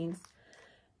heirloom beans,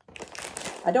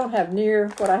 I don't have near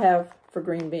what I have for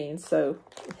green beans, so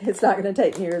it's not going to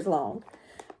take near as long.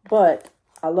 But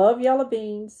I love yellow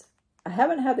beans. I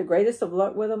haven't had the greatest of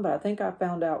luck with them, but I think I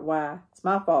found out why. It's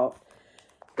my fault.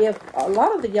 If a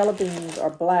lot of the yellow beans are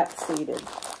black seeded,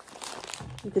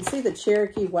 you can see the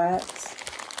Cherokee wax.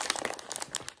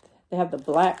 They have the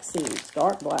black seeds,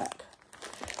 dark black.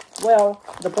 Well,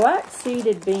 the black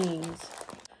seeded beans,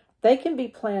 they can be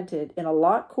planted in a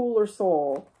lot cooler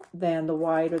soil than the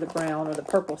white or the brown or the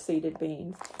purple seeded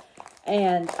beans.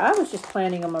 And I was just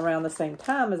planting them around the same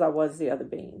time as I was the other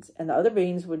beans. And the other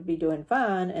beans would be doing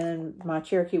fine, and my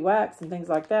Cherokee wax and things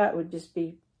like that would just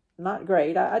be not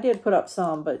great. I did put up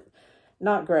some, but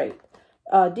not great.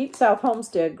 Deep South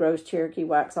Homestead grows Cherokee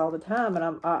wax all the time,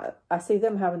 and I see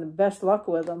them having the best luck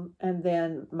with them, and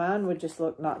then mine would just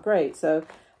look not great. So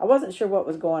I wasn't sure what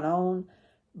was going on,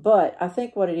 but I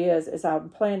think what it is I'm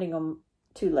planting them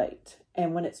too late.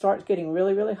 And when it starts getting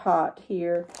really, really hot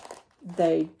here,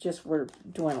 they just were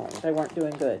dwindling. They weren't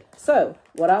doing good. So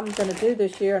what I'm going to do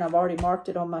this year, and I've already marked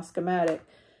it on my schematic,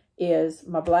 is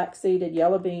my black seeded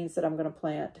yellow beans that I'm going to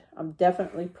plant. I'm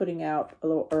definitely putting out a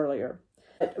little earlier.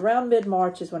 Around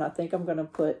mid-March is when I think I'm going to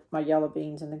put my yellow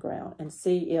beans in the ground and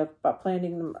see if by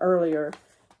planting them earlier,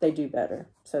 they do better.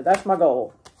 So that's my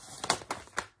goal.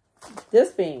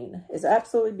 This bean is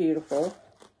absolutely beautiful,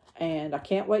 and I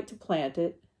can't wait to plant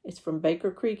it. It's from Baker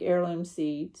Creek Heirloom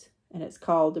Seeds, and it's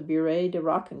called the Beurre de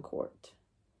Rocancourt.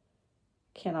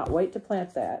 Cannot wait to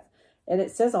plant that. And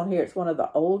it says on here it's one of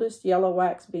the oldest yellow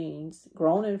wax beans,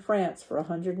 grown in France for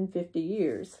 150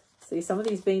 years. See, some of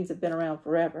these beans have been around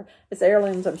forever. It's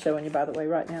heirlooms I'm showing you, by the way,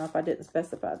 right now, if I didn't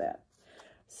specify that.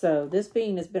 So this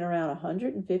bean has been around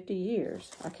 150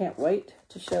 years. I can't wait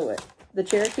to show it. The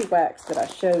Cherokee wax that I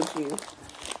showed you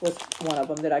was one of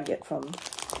them that I get from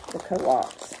the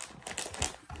co-ops.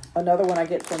 Another one I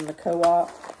get from the co-op.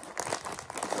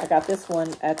 I got this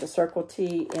one at the Circle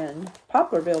T in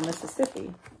Poplarville,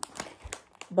 Mississippi.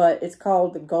 But it's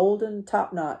called the Golden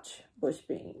Top Notch Bush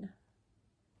Bean.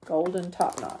 Golden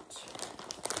Top Notch.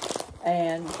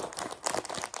 And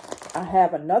I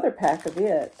have another pack of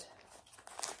it,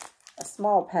 a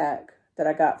small pack that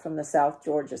I got from the South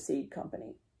Georgia Seed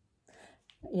Company.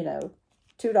 You know,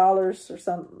 $2 or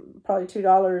something, probably $2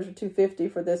 or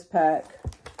 $2.50 for this pack,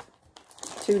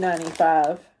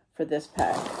 $2.95 for this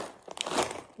pack.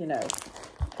 You know,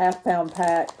 half-pound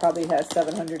pack probably has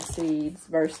 700 seeds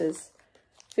versus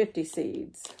 50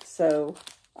 seeds. So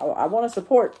I want to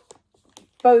support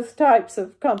both types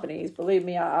of companies. Believe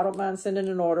me, I don't mind sending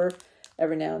an order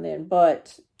every now and then,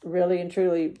 but really and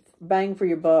truly, bang for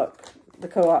your buck, the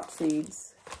co-op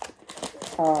seeds.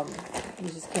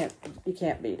 You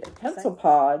can't beat it. Pencil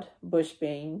Pod Bush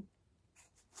Bean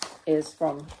is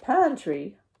from Pine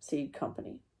Tree Seed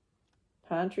Company.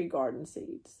 Pine Tree Garden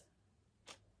Seeds.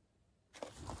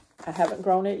 I haven't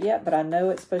grown it yet, but I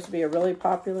know it's supposed to be a really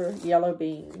popular yellow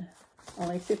bean.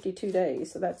 Only 52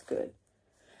 days, so that's good.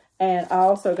 And I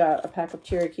also got a pack of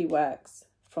Cherokee wax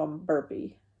from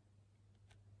Burpee.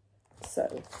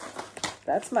 So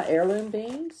that's my heirloom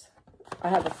beans. I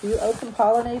have a few open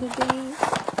pollinated beans.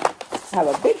 I have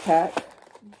a big pack.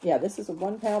 Yeah, this is a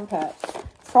 1 pound pack.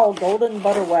 It's called Golden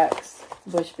Butter Wax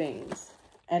Bush Beans.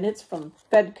 And it's from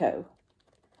Fedco.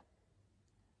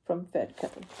 From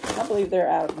Fedco. I believe they're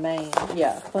out of Maine.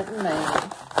 Yeah, Clinton,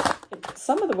 Maine.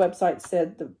 Some of the websites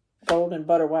said the Golden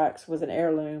Butter Wax was an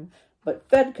heirloom. But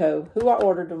Fedco, who I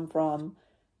ordered them from,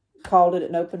 called it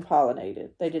an open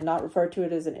pollinated. They did not refer to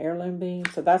it as an heirloom bean,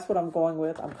 so that's what I'm going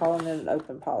with. I'm calling it an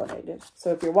open pollinated. So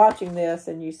if you're watching this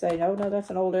and you say, no, that's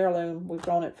an old heirloom, we've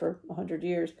grown it for 100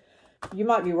 years, you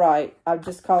might be right. I'm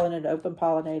just calling it open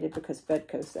pollinated because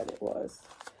Fedco said it was.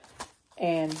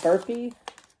 And Burpee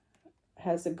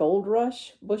has a Gold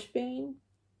Rush bush bean.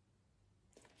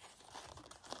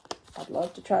 I'd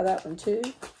love to try that one too.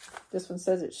 This one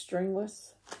says it's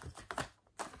stringless.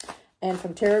 And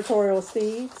from Territorial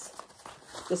Seeds,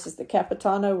 this is the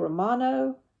Capitano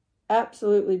Romano.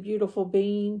 Absolutely beautiful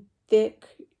bean, thick.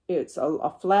 It's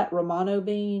a flat Romano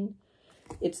bean.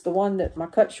 It's the one that my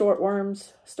cut short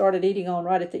worms started eating on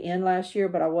right at the end last year,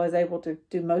 but I was able to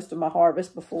do most of my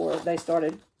harvest before they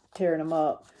started tearing them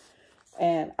up.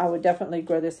 And I would definitely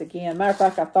grow this again. Matter of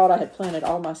fact, I thought I had planted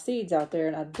all my seeds out there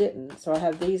and I didn't. So I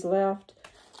have these left.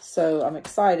 So I'm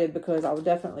excited because I will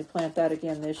definitely plant that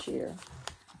again this year.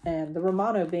 And the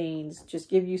Romano beans just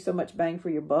give you so much bang for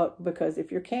your buck, because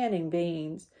if you're canning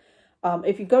beans,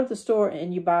 if you go to the store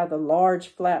and you buy the large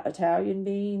flat Italian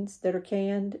beans that are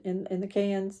canned in the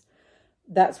cans,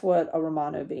 that's what a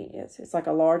Romano bean is. It's like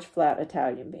a large flat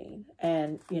Italian bean.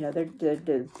 And, you know,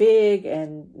 they're big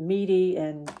and meaty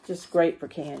and just great for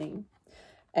canning.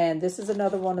 And this is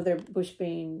another one of their bush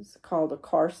beans called a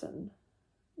Carson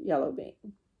yellow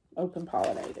bean, open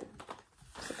pollinated.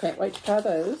 So can't wait to try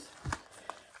those.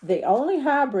 The only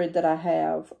hybrid that I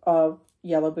have of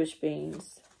yellow bush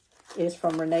beans is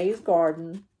from Renee's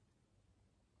Garden,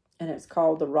 and it's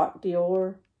called the Rock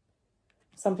d'Or.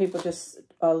 Some people just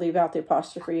leave out the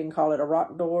apostrophe and call it a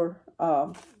Rock d'Or,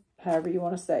 however you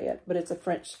want to say it, but it's a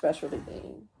French specialty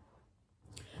bean.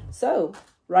 So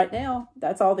right now,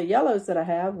 that's all the yellows that I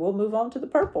have. We'll move on to the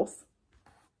purples.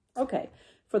 Okay,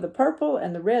 for the purple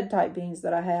and the red type beans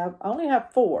that I only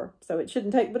have 4, so it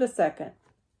shouldn't take but a second.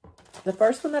 The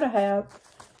first one that I have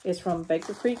is from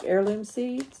Baker Creek Heirloom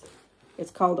Seeds.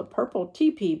 It's called a purple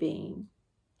teepee bean.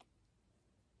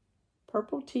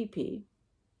 Purple teepee.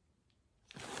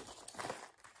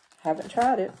 Haven't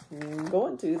tried it. I'm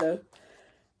going to, though.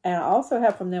 And I also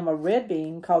have from them a red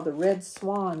bean called the Red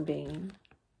Swan bean.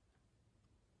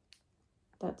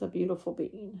 That's a beautiful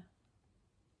bean.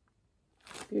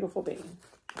 Beautiful bean.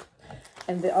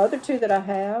 And the other 2 that I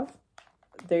have,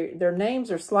 their names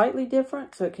are slightly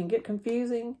different, so it can get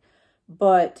confusing.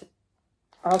 But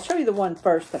I'll show you the one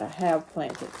first that I have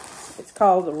planted. It's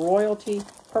called the Royalty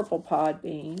Purple Pod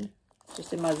bean.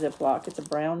 Just in my Ziploc. It's a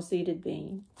brown seeded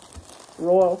bean.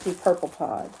 Royalty Purple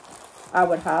Pod. I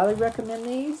would highly recommend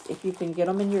these if you can get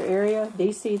them in your area.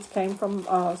 These seeds came from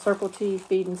Circle T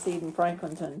Feed and Seed in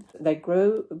Franklinton. They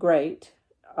grew great.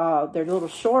 They're little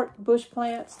short bush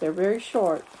plants. They're very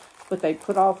short, but they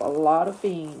put off a lot of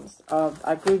beans.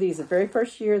 I grew these the very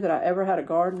first year that I ever had a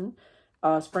garden.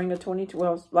 Spring of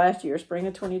 2012, last year, spring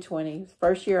of 2020.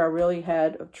 First year I really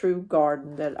had a true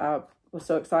garden that I was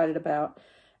so excited about.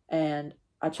 And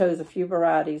I chose a few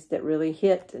varieties that really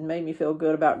hit and made me feel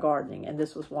good about gardening, and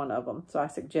this was one of them. So I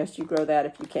suggest you grow that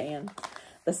if you can.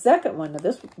 The second one,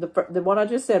 the one I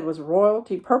just said was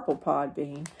Royalty Purple Pod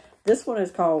bean. This one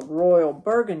is called Royal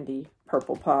Burgundy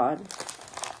Purple Pod.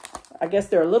 I guess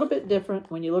they're a little bit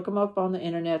different. When you look them up on the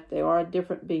internet, they are a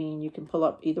different bean. You can pull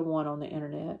up either one on the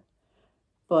internet,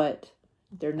 but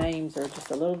their names are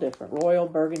just a little different. Royal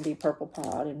Burgundy Purple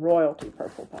Pod and Royalty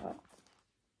Purple Pod.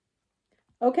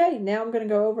 Okay, now I'm going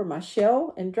to go over my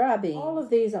shell and dry beans. All of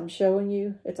these I'm showing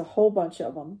you, it's a whole bunch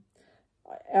of them.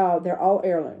 They're all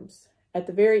heirlooms. At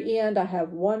the very end, I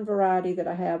have one variety that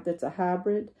I have that's a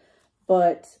hybrid,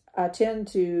 but I tend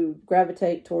to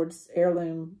gravitate towards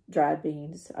heirloom dried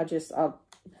beans.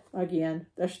 Again,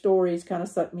 their stories kind of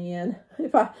suck me in.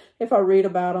 If I read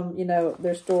about them, you know,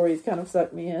 their stories kind of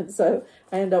suck me in. So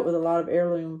I end up with a lot of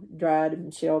heirloom dried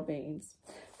and shell beans.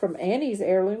 From Annie's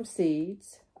Heirloom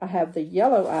Seeds, I have the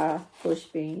Yellow Eye bush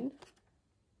bean.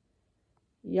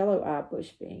 Yellow Eye bush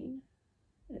bean.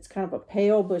 It's kind of a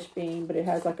pale bush bean, but it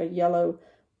has like a yellow,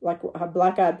 like a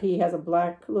black-eyed pea has a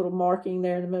black little marking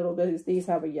there in the middle. These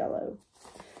have a yellow.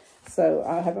 So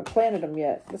I haven't planted them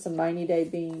yet. It's a 90-day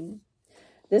bean.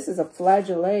 This is a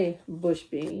flageolet bush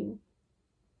bean.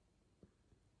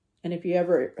 And if you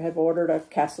ever have ordered a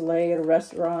cassoulet at a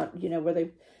restaurant, you know, where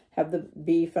they have the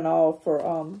beef and all for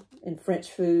in French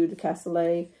food,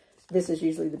 cassoulet, this is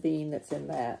usually the bean that's in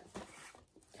that.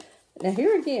 Now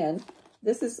here again,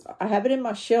 I have it in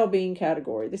my shell bean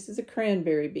category. This is a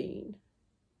cranberry bean.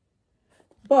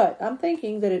 But I'm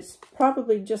thinking that it's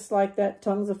probably just like that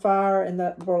Tongues of Fire and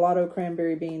that Borlato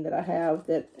cranberry bean that I have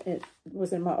that it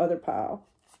was in my other pile,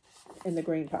 in the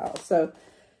green pile. So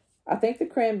I think the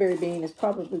cranberry bean is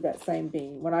probably that same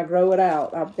bean. When I grow it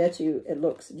out, I bet you it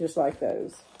looks just like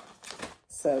those.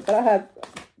 So, but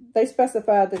they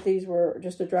specified that these were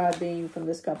just a dried bean from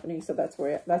this company, so that's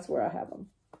where I have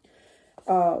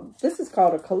them. This is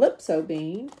called a Calypso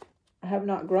bean. I have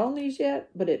not grown these yet,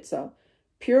 but it's a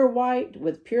pure white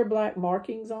with pure black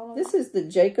markings on them. This is the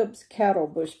Jacob's Cattle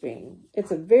bush bean. It's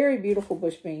a very beautiful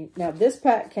bush bean. Now, this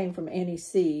pack came from Annie's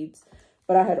Seeds,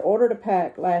 but I had ordered a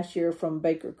pack last year from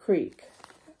Baker Creek.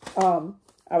 I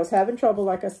was having trouble,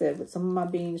 like I said, with some of my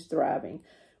beans thriving.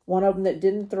 One of them that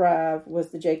didn't thrive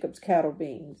was the Jacob's cattle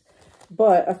beans.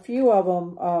 But a few of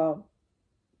them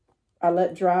I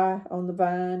let dry on the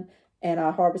vine, and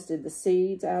I harvested the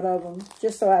seeds out of them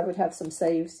just so I would have some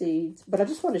saved seeds. But I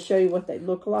just want to show you what they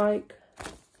look like.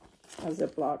 A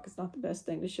Ziploc is not the best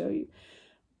thing to show you.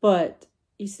 But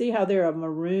you see how they're a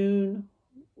maroon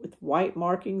with white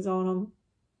markings on them?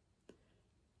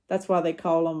 That's why they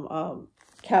call them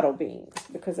cattle beans,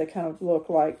 because they kind of look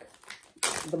like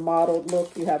the mottled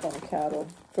look you have on cattle.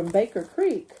 From Baker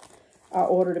Creek, I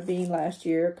ordered a bean last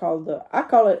year called I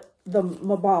call it the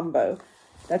Mabombo.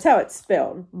 That's how it's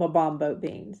spelled, Mabombo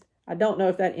beans. I don't know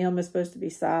if that M is supposed to be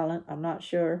silent. I'm not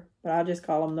sure, but I just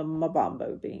call them the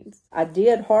Mabombo beans. I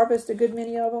did harvest a good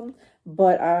many of them,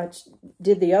 but I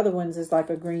did the other ones as like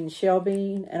a green shell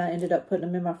bean, and I ended up putting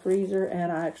them in my freezer,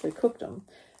 and I actually cooked them.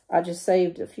 I just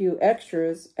saved a few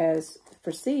extras as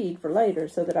for seed for later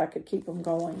so that I could keep them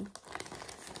going.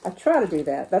 I try to do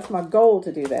that. That's my goal,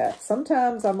 to do that.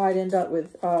 Sometimes I might end up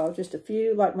with just a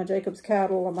few, like my Jacob's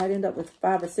cattle. I might end up with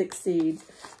 5 or 6 seeds.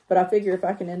 But I figure if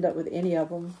I can end up with any of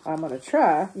them, I'm going to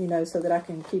try, you know, so that I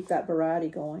can keep that variety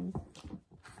going.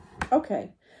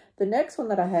 Okay. The next one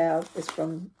that I have is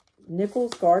from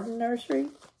Nichols Garden Nursery.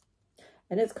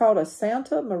 And it's called a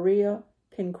Santa Maria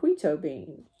Pinquito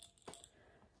bean.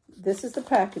 This is the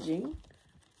packaging.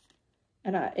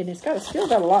 And it's still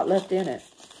got a lot left in it.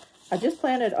 I just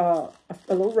planted a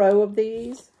little row of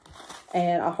these,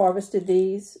 and I harvested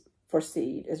these for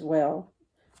seed as well.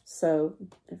 So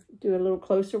do a little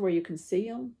closer where you can see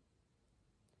them.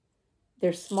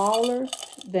 They're smaller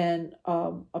than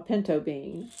a pinto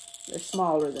bean. They're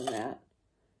smaller than that.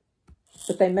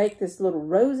 But they make this little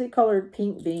rosy colored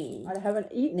pink bean. I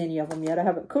haven't eaten any of them yet. I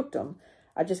haven't cooked them.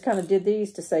 I just kind of did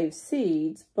these to save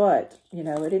seeds, but, you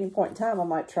know, at any point in time, I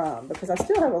might try them because I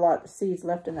still have a lot of seeds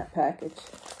left in that package.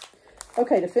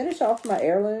 Okay, to finish off my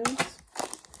heirlooms,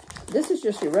 this is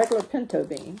just your regular pinto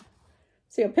bean.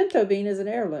 See, a pinto bean is an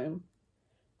heirloom.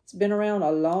 It's been around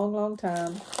a long, long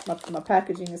time. My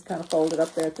packaging is kind of folded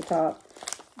up there at the top.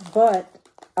 But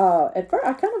at first,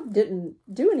 I kind of didn't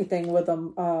do anything with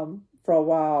them for a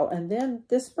while. And then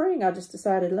this spring, I just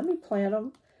decided, let me plant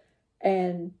them.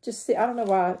 And just see, I don't know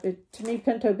why, to me,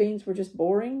 pinto beans were just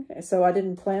boring. So I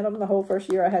didn't plant them the whole first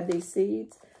year I had these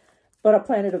seeds. But I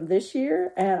planted them this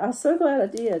year, and I'm so glad I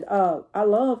did. I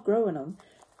love growing them.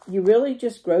 You really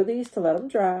just grow these to let them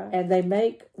dry. And they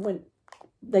when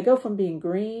they go from being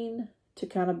green to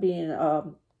kind of being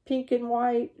pink and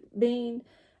white bean.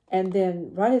 And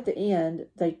then right at the end,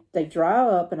 they dry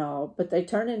up and all, but they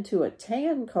turn into a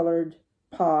tan-colored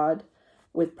pod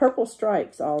with purple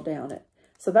stripes all down it.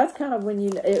 So that's kind of when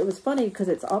it was funny because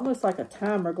it's almost like a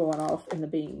timer going off in the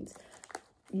beans.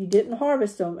 You didn't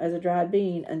harvest them as a dried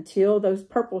bean until those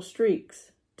purple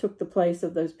streaks took the place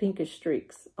of those pinkish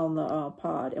streaks on the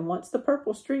pod. And once the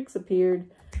purple streaks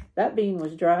appeared, that bean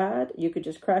was dried. You could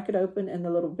just crack it open and the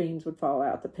little beans would fall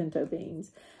out, the pinto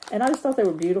beans. And I just thought they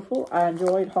were beautiful. I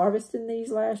enjoyed harvesting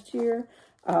these last year.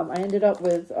 I ended up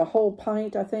with a whole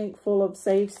pint, I think, full of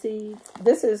saved seeds.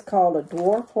 This is called a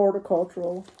Dwarf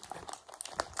Horticultural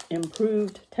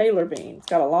Improved Taylor bean. It's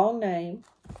got a long name,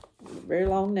 a very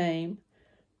long name.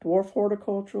 Dwarf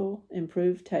Horticultural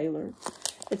Improved Taylor.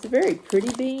 It's a very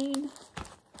pretty bean.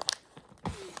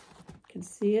 You can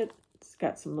see it. It's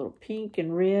got some little pink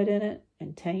and red in it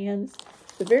and tans.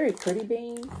 It's a very pretty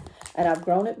bean. And I've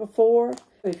grown it before.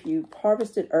 If you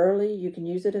harvest it early, you can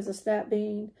use it as a snap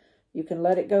bean. You can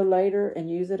let it go later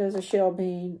and use it as a shell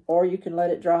bean. Or you can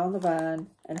let it dry on the vine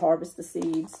and harvest the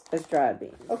seeds as dried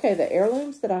beans. Okay, the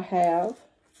heirlooms that I have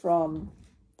from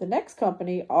the next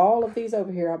company, all of these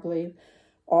over here, I believe,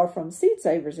 are from Seed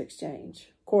Savers Exchange.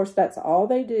 Of course, that's all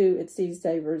they do at Seed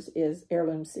Savers is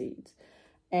heirloom seeds.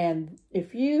 And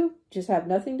if you just have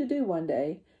nothing to do one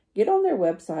day, get on their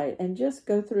website and just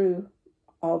go through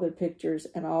all their pictures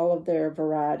and all of their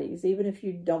varieties, even if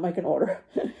you don't make an order.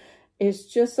 It's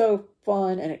just so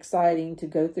fun and exciting to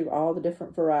go through all the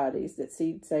different varieties that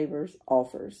Seed Savers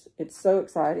offers. It's so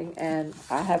exciting, and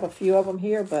I have a few of them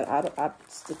here, but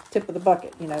it's the tip of the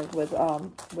bucket, you know, with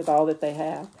all that they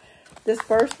have. This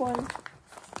first one,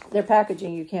 their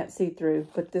packaging you can't see through,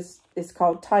 but this is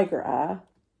called Tiger Eye.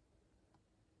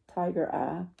 Tiger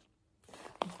Eye.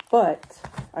 But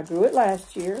I grew it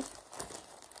last year,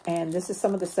 and this is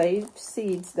some of the saved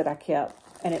seeds that I kept,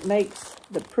 and it makes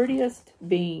the prettiest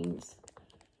beans.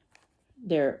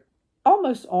 They're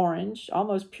almost orange,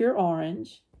 almost pure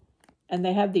orange, and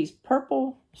they have these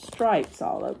purple stripes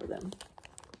all over them.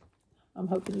 I'm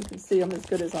hoping you can see them as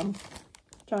good as I'm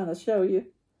trying to show you.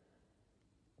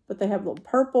 But they have little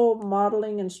purple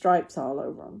mottling and stripes all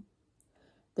over them.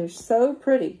 They're so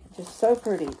pretty, just so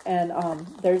pretty. And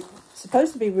they're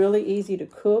supposed to be really easy to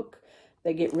cook.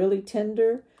 They get really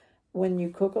tender when you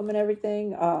cook them and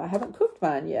everything. I haven't cooked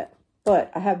mine yet,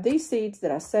 but I have these seeds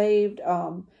that I saved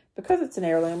because it's an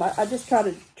heirloom. I just try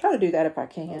to do that if I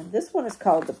can. This one is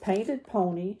called the Painted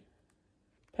Pony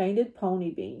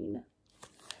Bean.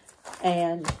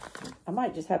 And I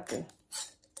might just have to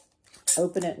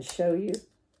open it and show you.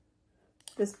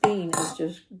 This bean is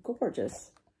just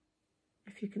gorgeous.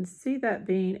 If you can see that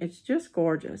bean, it's just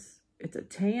gorgeous. It's a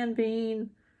tan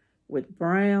bean with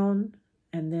brown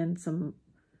and then some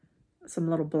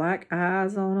little black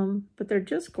eyes on them, but they're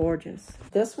just gorgeous.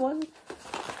 This one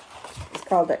is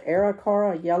called the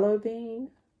Aracara yellow bean.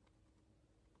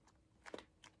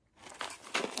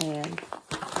 And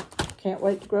can't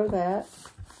wait to grow that.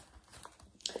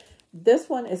 This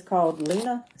one is called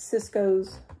Lena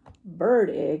Cisco's bird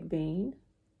egg bean.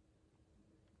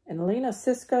 And Lena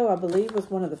Cisco, I believe, was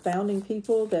one of the founding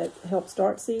people that helped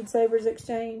start Seed Savers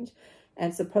Exchange.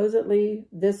 And supposedly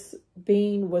this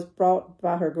bean was brought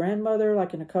by her grandmother,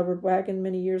 like in a covered wagon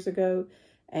many years ago.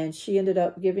 And she ended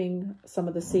up giving some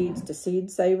of the seeds to Seed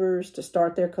Savers to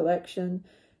start their collection.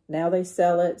 Now they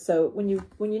sell it. So when you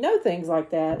know things like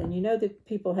that, and you know that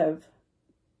people have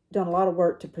done a lot of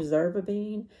work to preserve a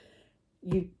bean,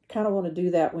 you kind of want to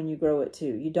do that when you grow it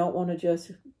too. You don't want to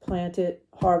just plant it,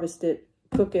 harvest it,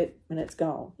 cook it, and it's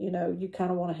gone. You know, you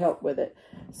kind of want to help with it.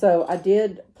 So I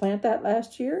did plant that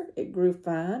last year. It grew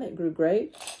fine. It grew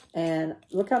great. And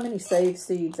look how many saved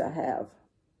seeds I have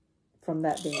from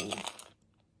that bean.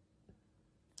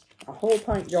 A whole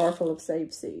pint jar full of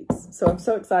saved seeds. So I'm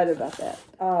so excited about that.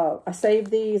 I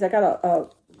saved these. I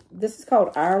got this is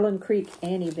called Ireland Creek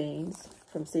Annie beans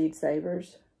from Seed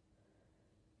Savers.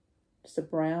 Just a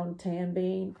brown tan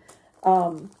bean.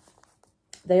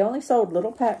 They only sold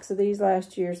little packs of these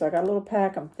last year, so I got a little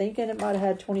pack. I'm thinking it might have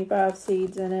had 25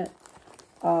 seeds in it.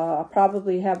 I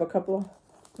probably have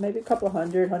maybe a couple of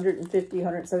hundred, 150,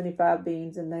 175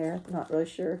 beans in there. I'm not really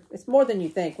sure. It's more than you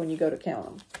think when you go to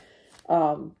count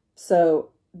them. So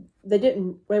they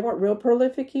weren't real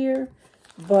prolific here,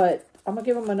 but I'm going to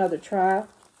give them another try.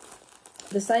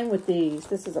 The same with these.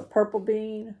 This is a purple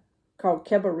bean called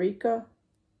Kebarika.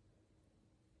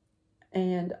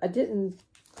 And I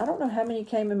don't know how many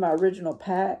came in my original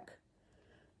pack,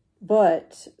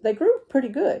 but they grew pretty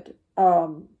good.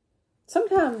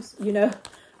 Sometimes, you know,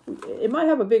 it might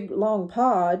have a big long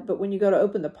pod, but when you go to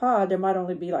open the pod, there might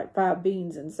only be like 5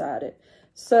 beans inside it.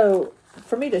 So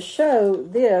for me to show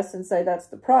this and say that's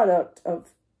the product of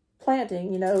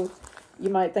planting, you know, you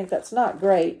might think that's not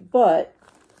great, but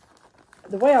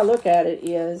the way I look at it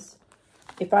is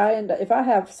if I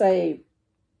have, say,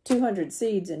 200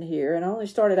 seeds in here, and I only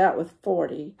started out with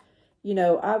 40, you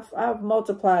know, I've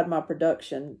multiplied my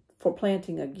production for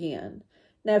planting again.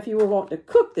 Now, if you were wanting to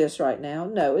cook this right now,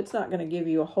 no, it's not going to give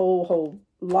you a whole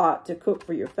lot to cook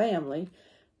for your family.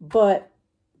 But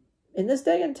in this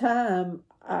day and time,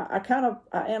 I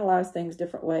analyze things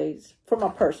different ways for my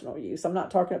personal use. I'm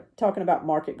not talking about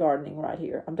market gardening right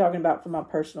here. I'm talking about for my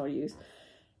personal use.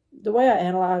 The way I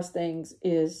analyze things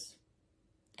is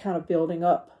kind of building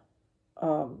up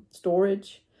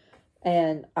storage,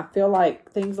 and I feel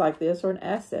like things like this are an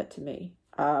asset to me.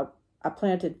 I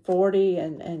planted 40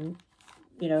 and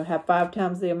you know, have 5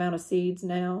 times the amount of seeds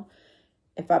now.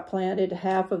 If I planted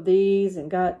half of these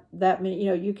and got that many, you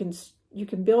know, you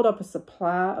can build up a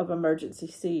supply of emergency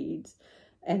seeds.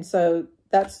 And so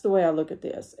that's the way I look at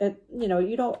this. You know,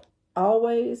 you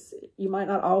might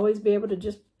not always be able to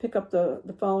just pick up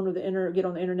the phone or get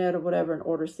on the internet or whatever and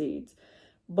order seeds.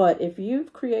 But if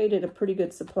you've created a pretty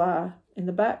good supply in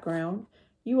the background,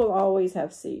 you will always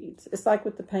have seeds. It's like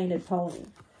with the Painted Pony.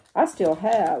 I still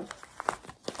have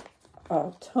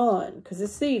a ton because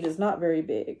this seed is not very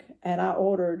big. And I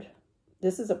ordered,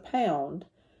 this is a pound,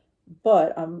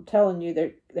 but I'm telling you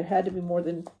there had to be more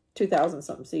than 2,000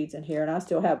 something seeds in here, and I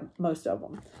still have most of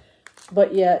them.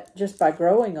 But yet, just by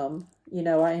growing them, you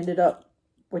know, I ended up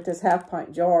with this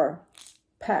half-pint jar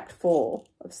packed full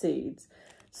of seeds.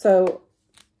 So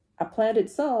I planted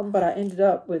some, but I ended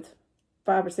up with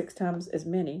 5 or 6 times as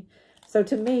many. So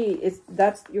to me,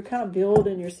 you're kind of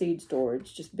building your seed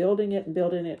storage, just building it and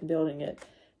building it and building it.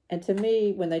 And to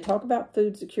me, when they talk about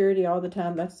food security all the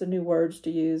time, that's the new words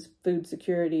to use, food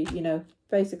security, you know,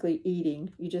 basically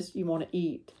eating. You want to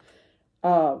eat.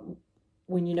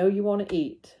 When you know you want to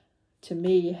eat, to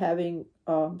me, having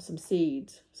some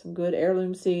seeds, some good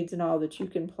heirloom seeds and all that you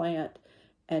can plant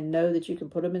and know that you can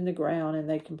put them in the ground and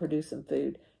they can produce some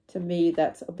food. to me,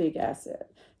 that's a big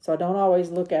asset. So I don't always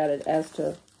look at it as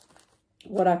to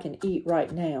what I can eat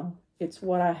right now. It's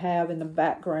what I have in the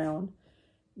background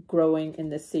growing in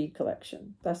this seed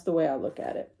collection. That's the way I look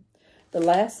at it. The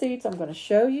last seeds I'm going to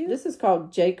show you, this is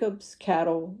called Jacob's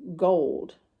Cattle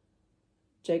Gold.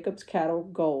 Jacob's Cattle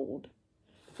Gold.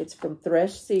 It's from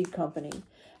Thresh Seed Company.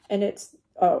 And it's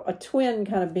a twin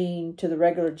kind of bean to the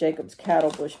regular Jacob's Cattle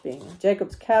Bush Bean.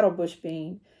 Jacob's Cattle Bush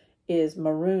Bean is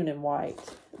maroon and white.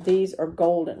 These are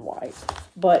gold and white.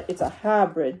 But it's a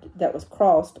hybrid that was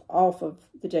crossed off of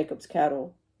the Jacob's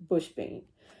Cattle Bush Bean.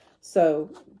 So,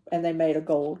 and they made a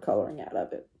gold coloring out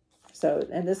of it. So,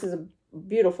 and this is a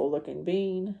beautiful looking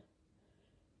bean.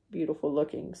 Beautiful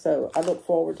looking. So I look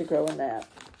forward to growing that.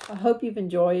 I hope you've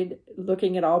enjoyed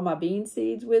looking at all my bean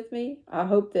seeds with me. I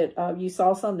hope that you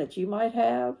saw some that you might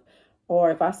have. Or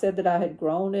if I said that I had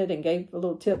grown it and gave a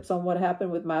little tips on what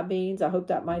happened with my beans, I hope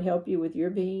that might help you with your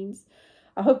beans.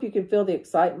 I hope you can feel the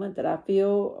excitement that I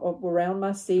feel around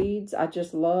my seeds. I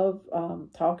just love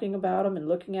talking about them and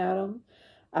looking at them.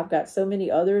 I've got so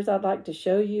many others I'd like to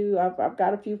show you. I've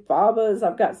got a few fabas.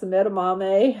 I've got some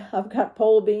edamame. I've got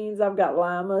pole beans. I've got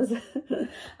limas.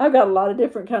 I've got a lot of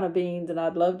different kind of beans, and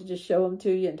I'd love to just show them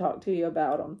to you and talk to you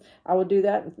about them. I will do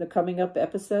that in the coming up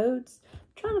episodes. I'm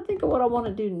trying to think of what I want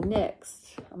to do next.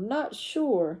 I'm not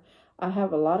sure. I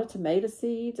have a lot of tomato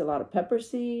seeds, a lot of pepper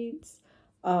seeds.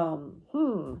 We're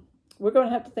going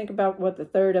to have to think about what the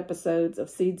third episodes of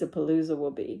Seedsapalooza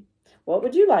will be. What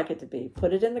would you like it to be?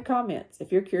 Put it in the comments.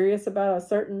 If you're curious about a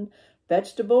certain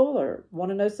vegetable or want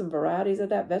to know some varieties of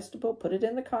that vegetable, put it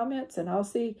in the comments and I'll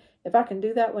see if I can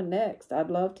do that one next.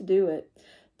 I'd love to do it.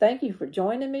 Thank you for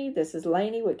joining me. This is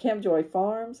Lainey with Camp Joy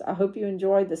Farms. I hope you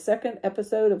enjoyed the second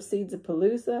episode of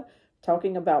Seedsapalooza,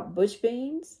 talking about bush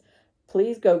beans.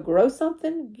 Please go grow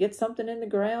something, get something in the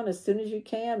ground as soon as you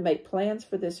can. Make plans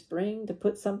for this spring to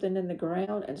put something in the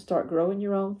ground and start growing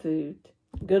your own food.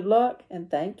 Good luck and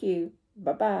thank you.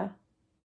 Bye-bye.